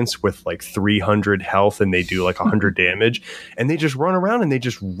 seconds with like 300 health, and they do like 100 damage, and they just run around and they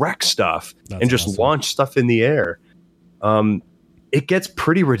just wreck stuff. That's and just awesome. Launch stuff in the air. It gets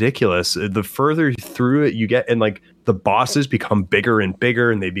pretty ridiculous the further through it you get, and like the bosses become bigger and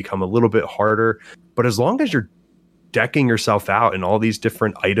bigger and they become a little bit harder. But as long as you're decking yourself out in all these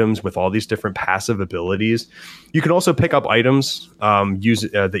different items with all these different passive abilities, you can also pick up items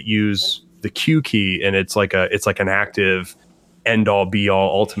that use the Q key, and it's like an active end all be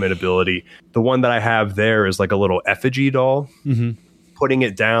all ultimate ability. The one that I have there is like a little effigy doll. Putting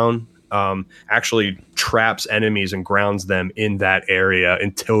it down actually traps enemies and grounds them in that area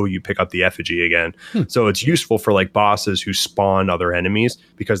until you pick up the effigy again. So it's useful for like bosses who spawn other enemies,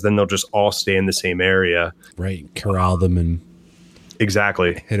 because then they'll just all stay in the same area. Right. Corral them and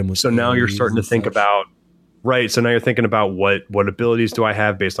exactly hit them with. So now you're starting to think about. Right. So now you're thinking about what abilities do I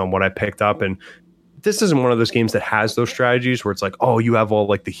have based on what I picked up. And this isn't one of those games that has those strategies where it's like, oh, you have all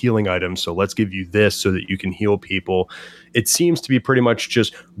like the healing items, so let's give you this so that you can heal people. It seems to be pretty much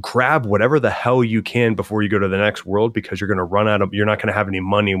just grab whatever the hell you can before you go to the next world, because you're going to run out of, you're not going to have any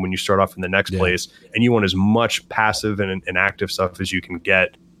money when you start off in the next place. And you want as much passive and active stuff as you can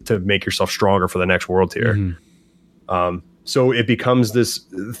get to make yourself stronger for the next world tier. So it becomes this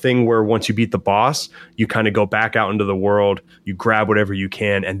thing where once you beat the boss, you kind of go back out into the world, you grab whatever you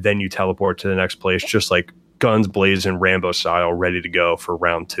can, and then you teleport to the next place, just like guns blazing, Rambo style, ready to go for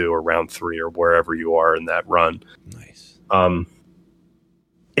round 2 or round 3 or wherever you are in that run. Nice.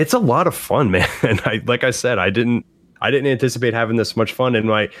 It's a lot of fun, man. And like I said, I didn't anticipate having this much fun,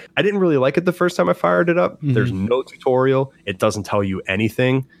 and I didn't really like it the first time I fired it up. There's no tutorial. It doesn't tell you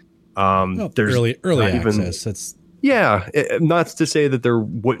anything. There's early access. That's. Yeah, not to say that there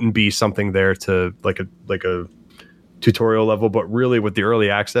wouldn't be something there to like a tutorial level, but really with the early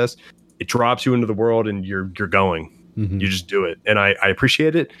access, it drops you into the world and you're going. You just do it, and I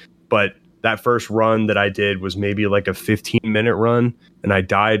appreciate it. But that first run that I did was maybe like a 15-minute run, and I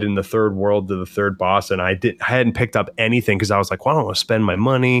died in the 3rd world to the 3rd boss, and I hadn't picked up anything because I was like, well, I don't want to spend my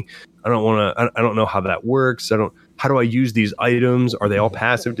money. I don't know how that works. How do I use these items? Are they all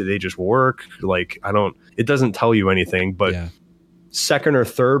passive? Do they just work? Like, it doesn't tell you anything. But second or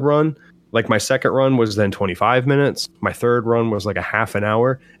third run, like my second run was then 25 minutes. My third run was like a half an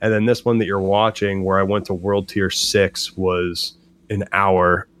hour. And then this one that you're watching, where I went to world tier 6, was an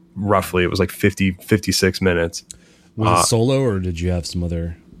hour roughly. It was like 56 minutes. Was it solo, or did you have some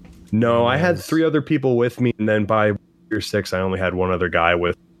other? No, I had 3 other people with me. And then by tier 6, I only had 1 other guy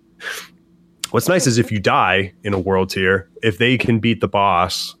with. What's nice is if you die in a world tier, if they can beat the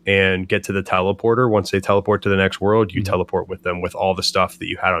boss and get to the teleporter, once they teleport to the next world, you teleport with them with all the stuff that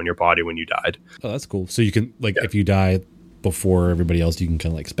you had on your body when you died. Oh, that's cool. So you can, like, if you die before everybody else, you can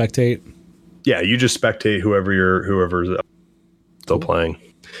kind of like spectate. Yeah, you just spectate whoever's still playing.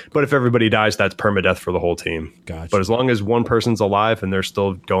 But if everybody dies, that's permadeath for the whole team. Gotcha. But as long as one person's alive and they're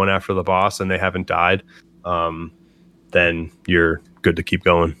still going after the boss and they haven't died, then you're good to keep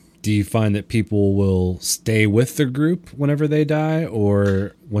going. Do you find that people will stay with the group whenever they die,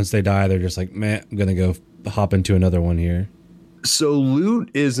 or once they die, they're just like, man, I'm going to go hop into another one here? So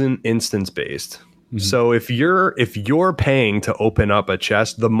loot isn't instance based. Mm-hmm. So if you're paying to open up a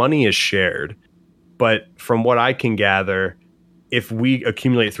chest, the money is shared. But from what I can gather, if we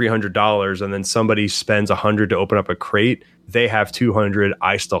accumulate $300 and then somebody spends $100 to open up a crate, they have $200.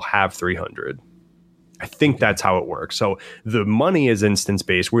 I still have $300. I think that's how it works. So the money is instance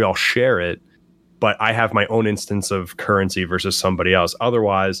based. We all share it, but I have my own instance of currency versus somebody else.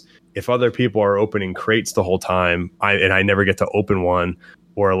 Otherwise, if other people are opening crates the whole time, I never get to open one,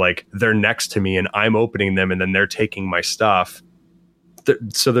 or like they're next to me and I'm opening them and then they're taking my stuff.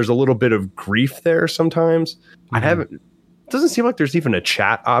 So there's a little bit of grief there sometimes. Mm-hmm. It doesn't seem like there's even a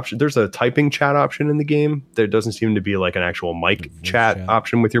chat option. There's a typing chat option in the game. There doesn't seem to be like an actual mic chat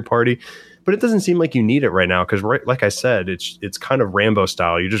option with your party. But it doesn't seem like you need it right now because, right, like I said, it's kind of Rambo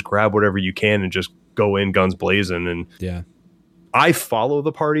style. You just grab whatever you can and just go in guns blazing. And yeah, I follow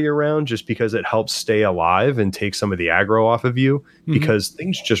the party around just because it helps stay alive and take some of the aggro off of you, because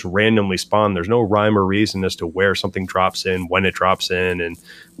things just randomly spawn. There's no rhyme or reason as to where something drops in, when it drops in, and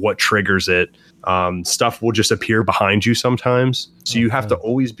what triggers it. Stuff will just appear behind you sometimes. So you have to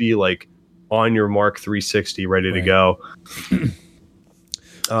always be like on your mark 360 ready to go.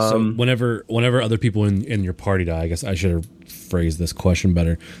 So whenever other people in your party die, I guess I should have phrased this question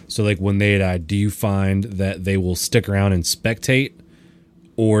better. So like when they die, do you find that they will stick around and spectate,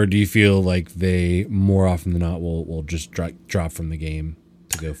 or do you feel like they more often than not will just drop from the game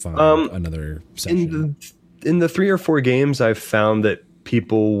to go find another session? In the 3 or 4 games, I've found that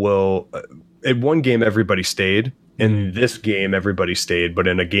people will. In one game, everybody stayed. In this game, everybody stayed. But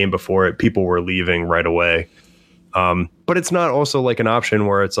in a game before it, people were leaving right away. But it's not also like an option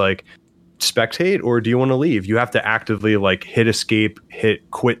where it's like spectate, or do you want to leave? You have to actively like hit escape,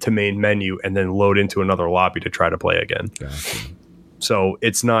 hit quit to main menu, and then load into another lobby to try to play again. Gotcha. So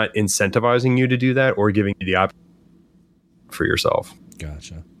it's not incentivizing you to do that or giving you the option for yourself.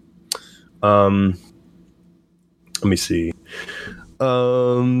 Gotcha. Let me see.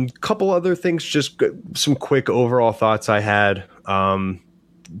 Couple other things, just some quick overall thoughts I had.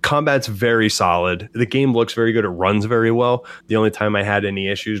 Combat's very solid. The game looks very good. It runs very well. The only time I had any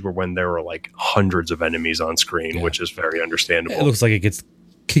issues were when there were like hundreds of enemies on screen, which is very understandable. It looks like it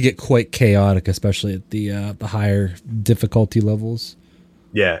could get quite chaotic, especially at the higher difficulty levels.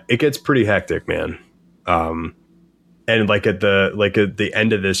 Yeah, it gets pretty hectic, man. And like at the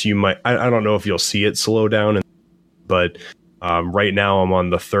end of this, you might I don't know if you'll see it slow down, but right now I'm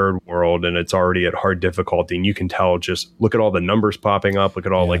on the 3rd world and it's already at hard difficulty, and you can tell, just look at all the numbers popping up, look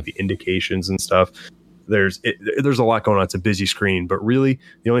at all like the indications and stuff. There's a lot going on. It's a busy screen, but really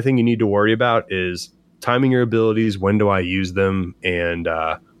the only thing you need to worry about is timing your abilities, when do I use them, and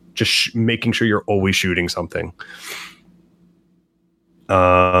just making sure you're always shooting something.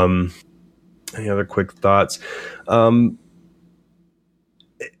 Any other quick thoughts?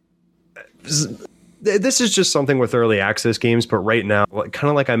 This is just something with early access games, but right now, kind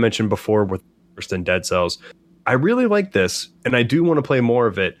of like I mentioned before with First and Dead Cells, I really like this and I do want to play more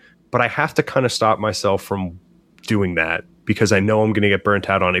of it, but I have to kind of stop myself from doing that because I know I'm going to get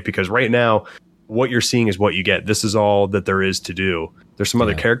burnt out on it, because right now what you're seeing is what you get. This is all that there is to do. There's some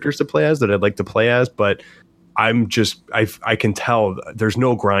other characters to play as that I'd like to play as, but I can tell there's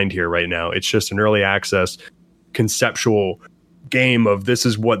no grind here right now. It's just an early access conceptual game of this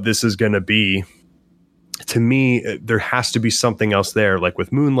is what this is going to be. To me, there has to be something else there. Like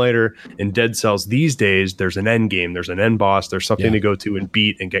with Moonlighter and Dead Cells these days, there's an end game, there's an end boss, there's something to go to and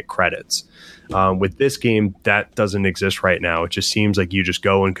beat and get credits. With this game, that doesn't exist right now. It just seems like you just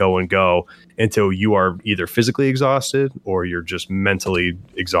go and go and go until you are either physically exhausted or you're just mentally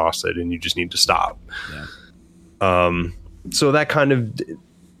exhausted and you just need to stop. So that kind of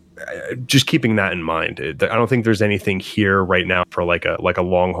just keeping that in mind. I don't think there's anything here right now for like a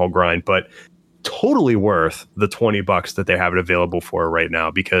long haul grind, but totally worth the $20 that they have it available for right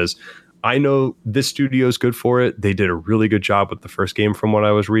now, because I know this studio is good for it. They did a really good job with the first game from what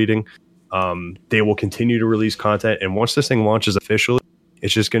I was reading. They will continue to release content, and once this thing launches officially,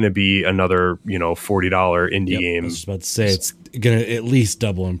 it's just going to be another, $40 indie game. I was about to say it's going to at least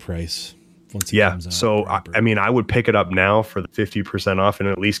double in price once it comes out. So I mean, I would pick it up now for the 50% off and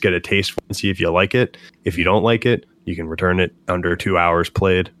at least get a taste and see if you like it. If you don't like it, you can return it under 2 hours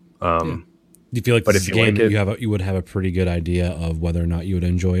played. Do you feel like but this if you game like it, you would have a pretty good idea of whether or not you would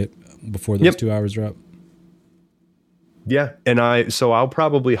enjoy it before those 2 hours are up? Yeah, and I'll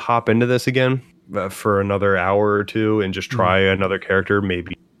probably hop into this again for another hour or two and just try another character,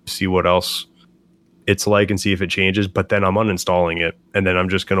 maybe see what else it's like and see if it changes. But then I'm uninstalling it, and then I'm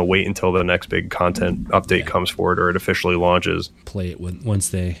just going to wait until the next big content update comes forward or it officially launches. Play it once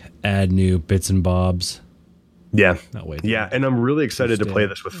they add new bits and bobs. Yeah, Not wait. Yeah, and I'm really excited to play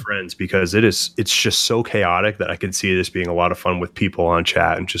this with friends because it's just so chaotic that I could see this being a lot of fun with people on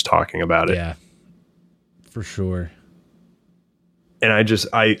chat and just talking about it. Yeah, for sure. And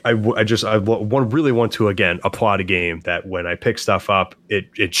I really want to again applaud a game that when I pick stuff up,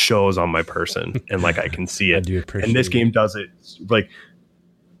 it shows on my person and like I can see it. I do appreciate and this game does it like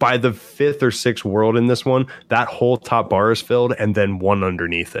by the 5th or 6th world in this one, that whole top bar is filled and then one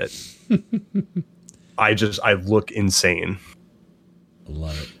underneath it. I look insane. I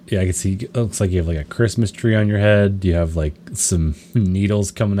love it. Yeah, I can see. It looks like you have like a Christmas tree on your head. You have like some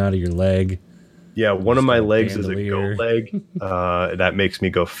needles coming out of your leg. Yeah, one of my legs is a goat leg. That makes me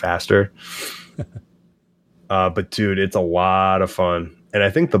go faster. But dude, it's a lot of fun. And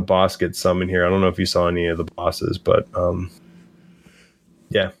I think the boss gets some in here. I don't know if you saw any of the bosses, but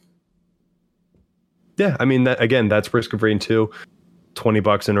yeah. Yeah, I mean, that's Risk of Rain 2.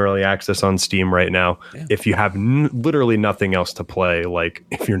 $20 in early access on Steam right now. Yeah. If you have literally nothing else to play, like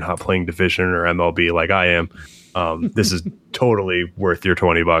if you're not playing Division or MLB like I am, this is totally worth your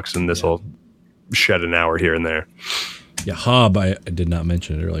 $20, and this will shed an hour here and there. Yeah, Hob, I did not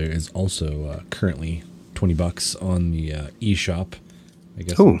mention it earlier, is also currently $20 on the eShop. I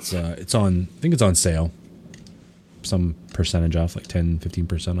guess it's on. I think it's on sale. Some percentage off, like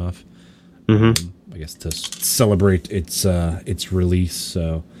 10-15% off. I guess to celebrate its release.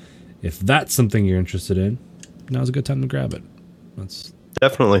 So if that's something you're interested in, now's a good time to grab it. That's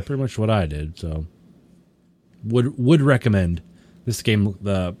definitely pretty much what I did. So would recommend this game.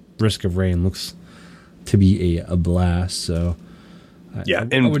 The Risk of Rain looks to be a blast. So yeah,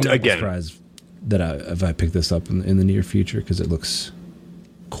 I would not be surprised that if I pick this up in the near future because it looks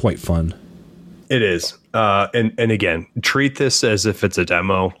quite fun. It is, and again, treat this as if it's a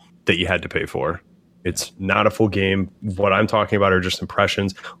demo that you had to pay for. It's not a full game. What I'm talking about are just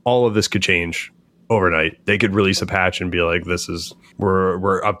impressions. All of this could change overnight. They could release a patch and be like,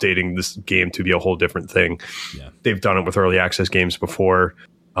 we're updating this game to be a whole different thing. Yeah. They've done it with early access games before.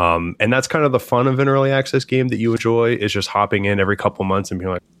 And that's kind of the fun of an early access game that you enjoy, is just hopping in every couple months and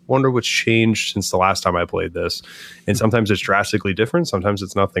being like, wonder what's changed since the last time I played this. And sometimes it's drastically different. Sometimes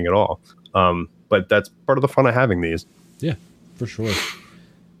it's nothing at all. But that's part of the fun of having these. Yeah, for sure.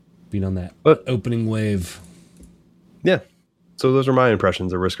 Being on that opening wave. Yeah. So those are my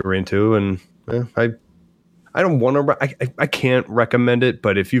impressions of Risk of Rain 2. And I don't want to, I can't recommend it,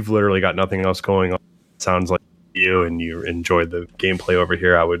 but if you've literally got nothing else going on, it sounds like you and you enjoyed the gameplay over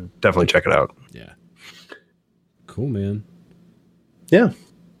here, I would definitely check it out. Yeah. Cool, man. Yeah.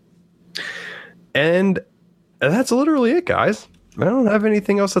 And that's literally it, guys. I don't have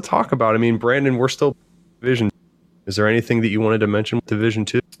anything else to talk about. I mean, Brandon, we're still Division. Is there anything that you wanted to mention with Division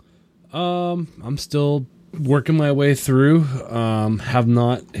 2? I'm still working my way through. Have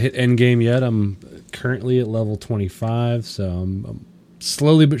not hit endgame yet. I'm currently at level 25, so I'm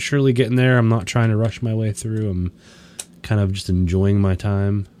slowly but surely getting there. I'm not trying to rush my way through. I'm kind of just enjoying my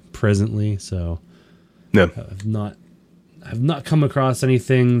time presently. So no, I've not come across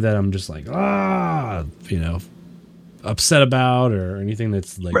anything that I'm just like, upset about, or anything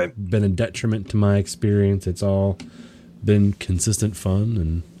that's like been a detriment to my experience. It's all been consistent fun,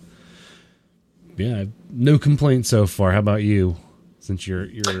 and yeah, no complaints so far. How about you? Since you're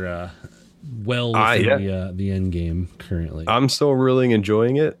well within the end game currently. I'm still really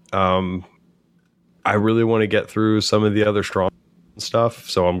enjoying it. I really want to get through some of the other strong stuff,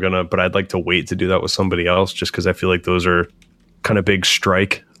 so but I'd like to wait to do that with somebody else, just because I feel like those are kind of big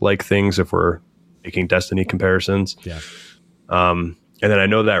strike like things if we're making Destiny comparisons. Yeah. And then I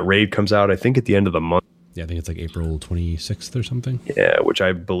know that raid comes out, I think, at the end of the month. Yeah, I think it's like April 26th or something. Yeah, which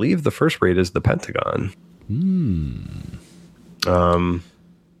I believe the first raid is the Pentagon.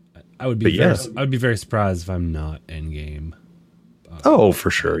 I would be very surprised if I'm not endgame.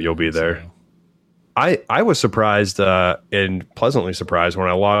 For sure, you'll be there. I was surprised and pleasantly surprised when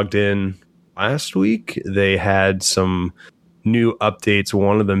I logged in last week. They had some new updates.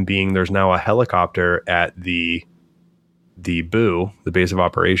 One of them being there's now a helicopter at the BOO, the base of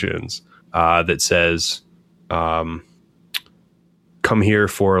operations, that says, come here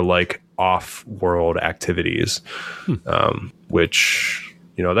for like off-world activities, which,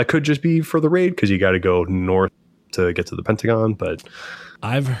 that could just be for the raid because you got to go north to get to the Pentagon. But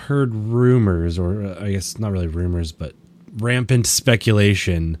I've heard rumors, or I guess not really rumors, but rampant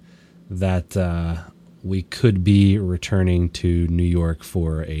speculation that we could be returning to New York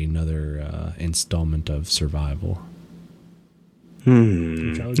for another installment of Survival.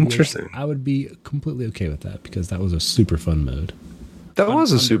 Interesting. I would be completely okay with that because that was a super fun mode. That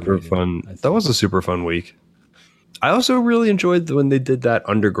was a super fun week. I also really enjoyed when they did that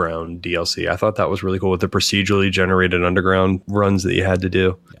underground DLC. I thought that was really cool with the procedurally generated underground runs that you had to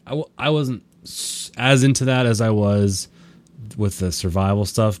do. I wasn't as into that as I was with the survival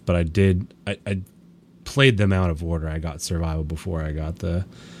stuff, but I played them out of order. I got survival before I got the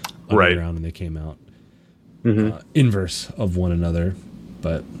underground, and they came out inverse of one another.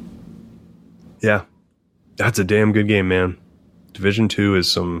 But yeah, that's a damn good game, man. Division 2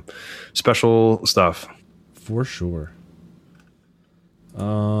 is some special stuff. For sure.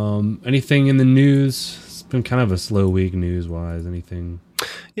 Anything in the news? It's been kind of a slow week news-wise. Anything?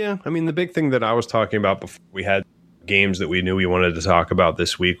 Yeah, I mean, the big thing that I was talking about before we had games that we knew we wanted to talk about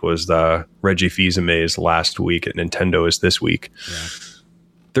this week was the Reggie Fils-Aimé's last week at Nintendo is this week. Yeah.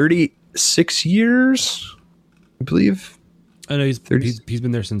 36 years, I believe. I know he's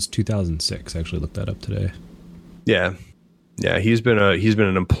been there since 2006. I actually looked that up today. Yeah. Yeah, he's been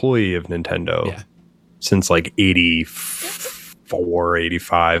an employee of Nintendo since like 84,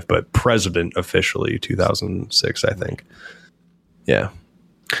 85, but president officially 2006, I think. Yeah.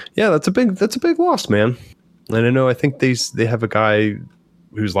 Yeah, that's a big loss, man. And I think they have a guy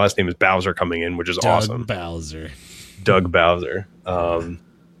whose last name is Bowser coming in, which is awesome. Doug Bowser.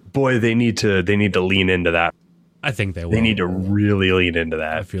 Boy, they need to lean into that. I think they will. They need to really lean into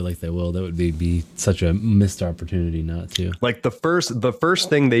that. I feel like they will. That would be such a missed opportunity not to. Like the first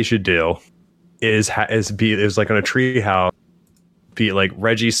thing they should do is like on a tree house, be like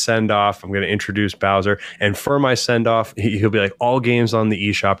Reggie's send off. I'm going to introduce Bowser, and for my send off, he'll be like, all games on the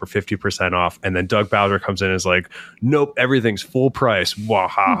eShop are 50% off, and then Doug Bowser comes in and is like, nope, everything's full price. Wah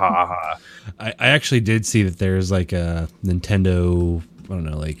ha ha ha. I actually did see that there's like a Nintendo, I don't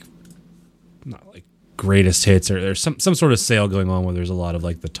know, like not like greatest hits, or there's some sort of sale going on where there's a lot of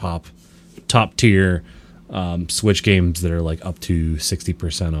like the top tier Switch games that are like up to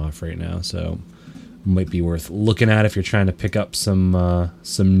 60% off right now. So might be worth looking at if you're trying to pick up some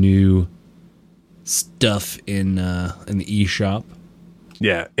new stuff in the eShop.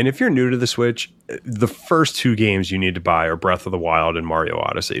 Yeah, and if you're new to the Switch, the first two games you need to buy are Breath of the Wild and Mario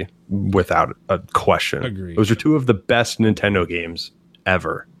Odyssey, without a question. Agreed. Those are two of the best Nintendo games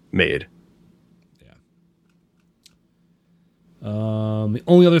ever made. The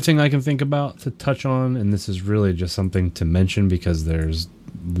only other thing I can think about to touch on, and this is really just something to mention because there's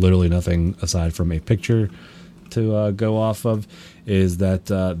literally nothing aside from a picture to go off of, is that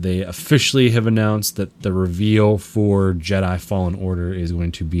they officially have announced that the reveal for Jedi Fallen Order is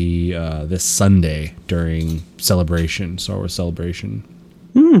going to be this Sunday during Celebration, Star Wars Celebration.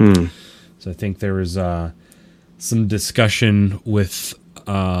 So I think there was some discussion with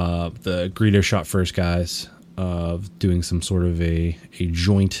the Greedo Shot First guys of doing some sort of a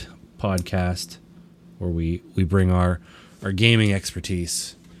joint podcast where we bring our gaming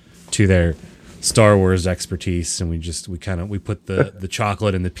expertise to their Star Wars expertise, and we put the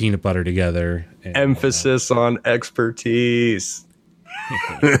chocolate and the peanut butter together. And, emphasis on expertise.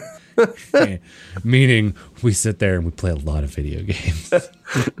 Meaning we sit there and we play a lot of video games.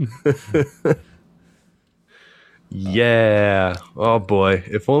 Yeah. Oh boy.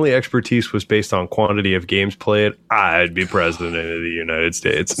 If only expertise was based on quantity of games played, I'd be president of the United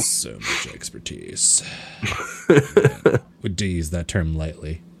States. So much expertise. We do use that term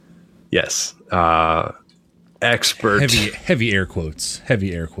lightly. Yes. Expert. Heavy air quotes.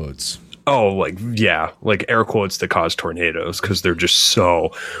 Heavy air quotes. Oh, like air quotes that cause tornadoes because they're just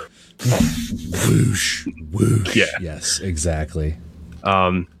so whoosh, whoosh. Yeah. Yes, exactly.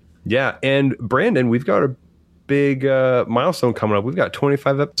 Yeah, and Brandon, we've got a big milestone coming up. We've got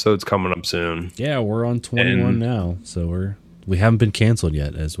 25 episodes coming up soon. Yeah, we're on 21 now, so we haven't been canceled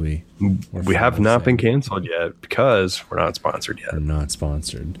yet, as we have not been canceled yet because we're not sponsored yet. We're not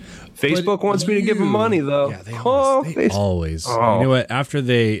sponsored. Facebook wants me to give them money though. Yeah, they always. Oh. You know what? After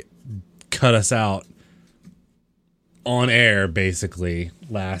they cut us out on air, basically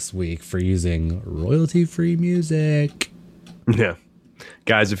last week for using royalty-free music. Yeah.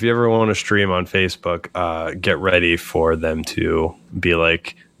 Guys, if you ever want to stream on Facebook, get ready for them to be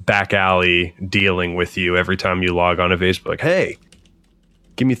like back alley dealing with you every time you log on to Facebook. Hey,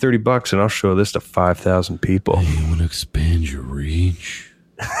 give me $30 and I'll show this to 5,000 people. Hey, you want to expand your reach?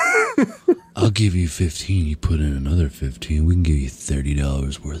 I'll give you 15. You put in another 15. We can give you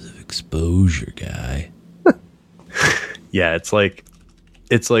 $30 worth of exposure, guy. Yeah, it's like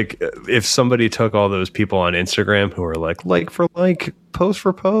if somebody took all those people on Instagram who were like for like, post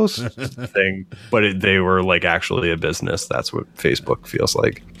for post thing, but they were like actually a business. That's what Facebook feels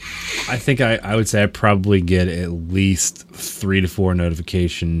like. I think I would say I probably get at least 3 to 4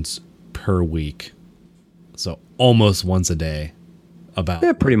 notifications per week. So almost once a day about.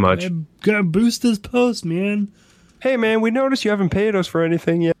 Yeah, pretty much. I'm gonna boost this post, man. Hey man, we noticed you haven't paid us for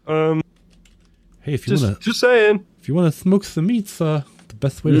anything yet. Hey, if you just saying. If you want to smoke some meats, the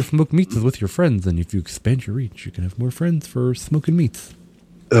best way to smoke meats is with your friends. And if you expand your reach, you can have more friends for smoking meats.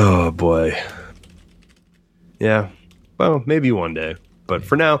 Oh, boy. Yeah. Well, maybe one day. But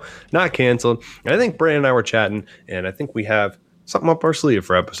for now, not canceled. I think Brandon and I were chatting, and I think we have something up our sleeve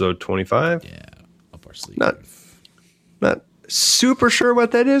for episode 25. Yeah, up our sleeve. Not super sure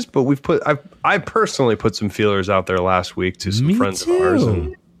what that is, but I personally put some feelers out there last week to some friends of ours.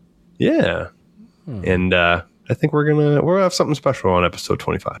 And yeah. And I think we'll have something special on episode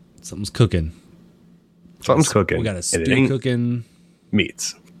 25. Something's cooking. Something's cooking. We got a stew cooking.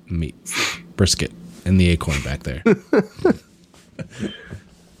 Meats. Brisket. And the acorn back there.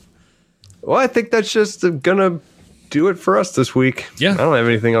 Well, I think that's just gonna do it for us this week. Yeah. I don't have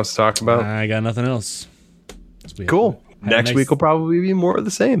anything else to talk about. I got nothing else. Cool. Next week will probably be more of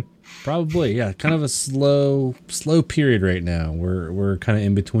the same. Probably, yeah. Kind of a slow period right now. We're kind of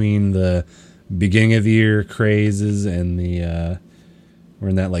in between the beginning of the year crazes and we're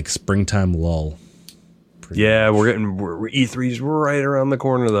in that like springtime lull. Yeah, we're E3's right around the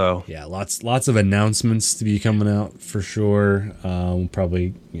corner though. Yeah, lots of announcements to be coming out for sure. We'll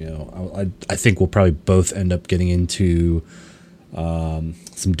probably, I think we'll probably both end up getting into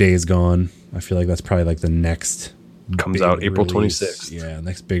some Days Gone. I feel like that's probably like the next comes out April 26th. Yeah,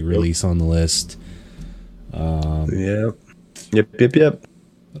 next big release on the list. Yep. I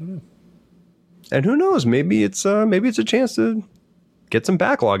don't know. And who knows? Maybe it's a chance to get some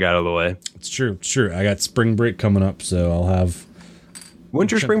backlog out of the way. It's true. I got spring break coming up, so I'll have.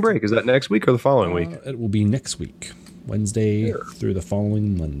 When's your spring break? Is that next week or the following week? It will be next week, Wednesday through the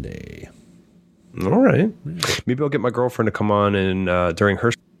following Monday. All right. Maybe I'll get my girlfriend to come on and during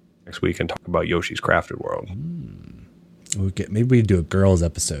her next week and talk about Yoshi's Crafted World. Maybe we do a girls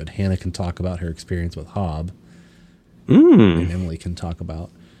episode. Hannah can talk about her experience with Hob, and Emily can talk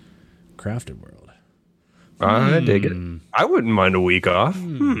about Crafted World. I dig it. I wouldn't mind a week off.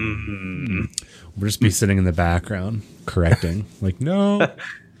 We'll just be sitting in the background correcting, like, no.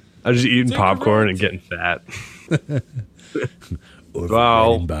 I'm just eating popcorn and getting fat.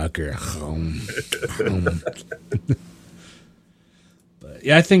 Wow. But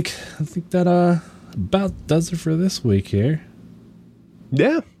yeah, I think that about does it for this week here.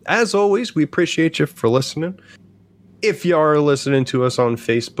 Yeah. As always, we appreciate you for listening. If you are listening to us on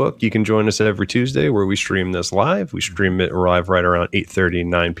Facebook, you can join us every Tuesday where we stream this live. We stream it live right around 8:30,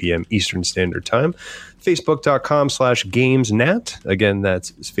 9 p.m. Eastern Standard Time. Facebook.com/GamesNat. Again,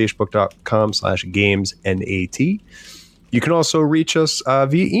 that's Facebook.com/GamesNat. You can also reach us via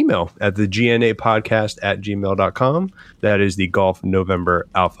email at the GNApodcast@gmail.com. That is the Golf November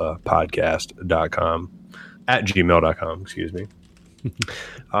Alpha Podcast.com @gmail.com, excuse me.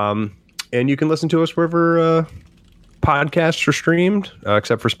 And you can listen to us wherever podcasts are streamed,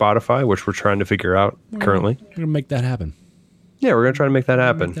 except for Spotify, which we're trying to figure out currently. We're going to make that happen. Yeah, we're going to try to make that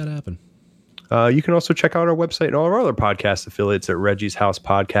happen. You can also check out our website and all our other podcast affiliates at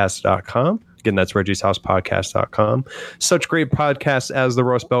reggieshousepodcast.com. Again, that's reggieshousepodcast.com. Such great podcasts as the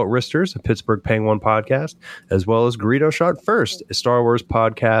Rust Belt Risters, a Pittsburgh Penguin podcast, as well as Greedo Shot First, a Star Wars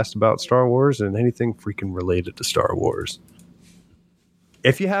podcast about Star Wars and anything freaking related to Star Wars.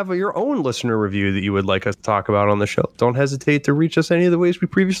 If you have your own listener review that you would like us to talk about on the show, don't hesitate to reach us any of the ways we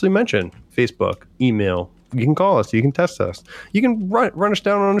previously mentioned. Facebook, email. You can call us. You can text us. You can run us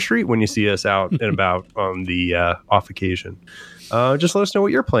down on the street when you see us out and about on the off occasion. Just let us know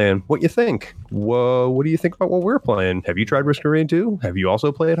what you're playing, what you think. What do you think about what we're playing? Have you tried Risk of Rain 2? Have you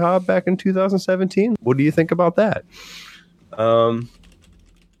also played Hob back in 2017? What do you think about that?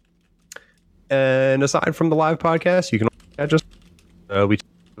 And aside from the live podcast, you can catch us. We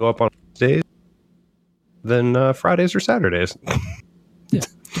go up on Wednesdays, then Fridays or Saturdays. Yeah,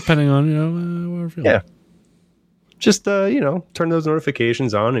 depending on what we're feeling. Yeah, just turn those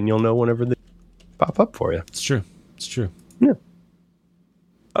notifications on, and you'll know whenever they pop up for you. It's true. Yeah.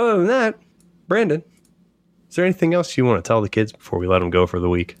 Other than that, Brandon, is there anything else you want to tell the kids before we let them go for the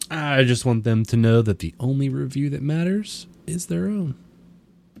week? I just want them to know that the only review that matters is their own.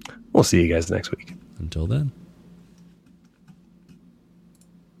 We'll see you guys next week. Until then.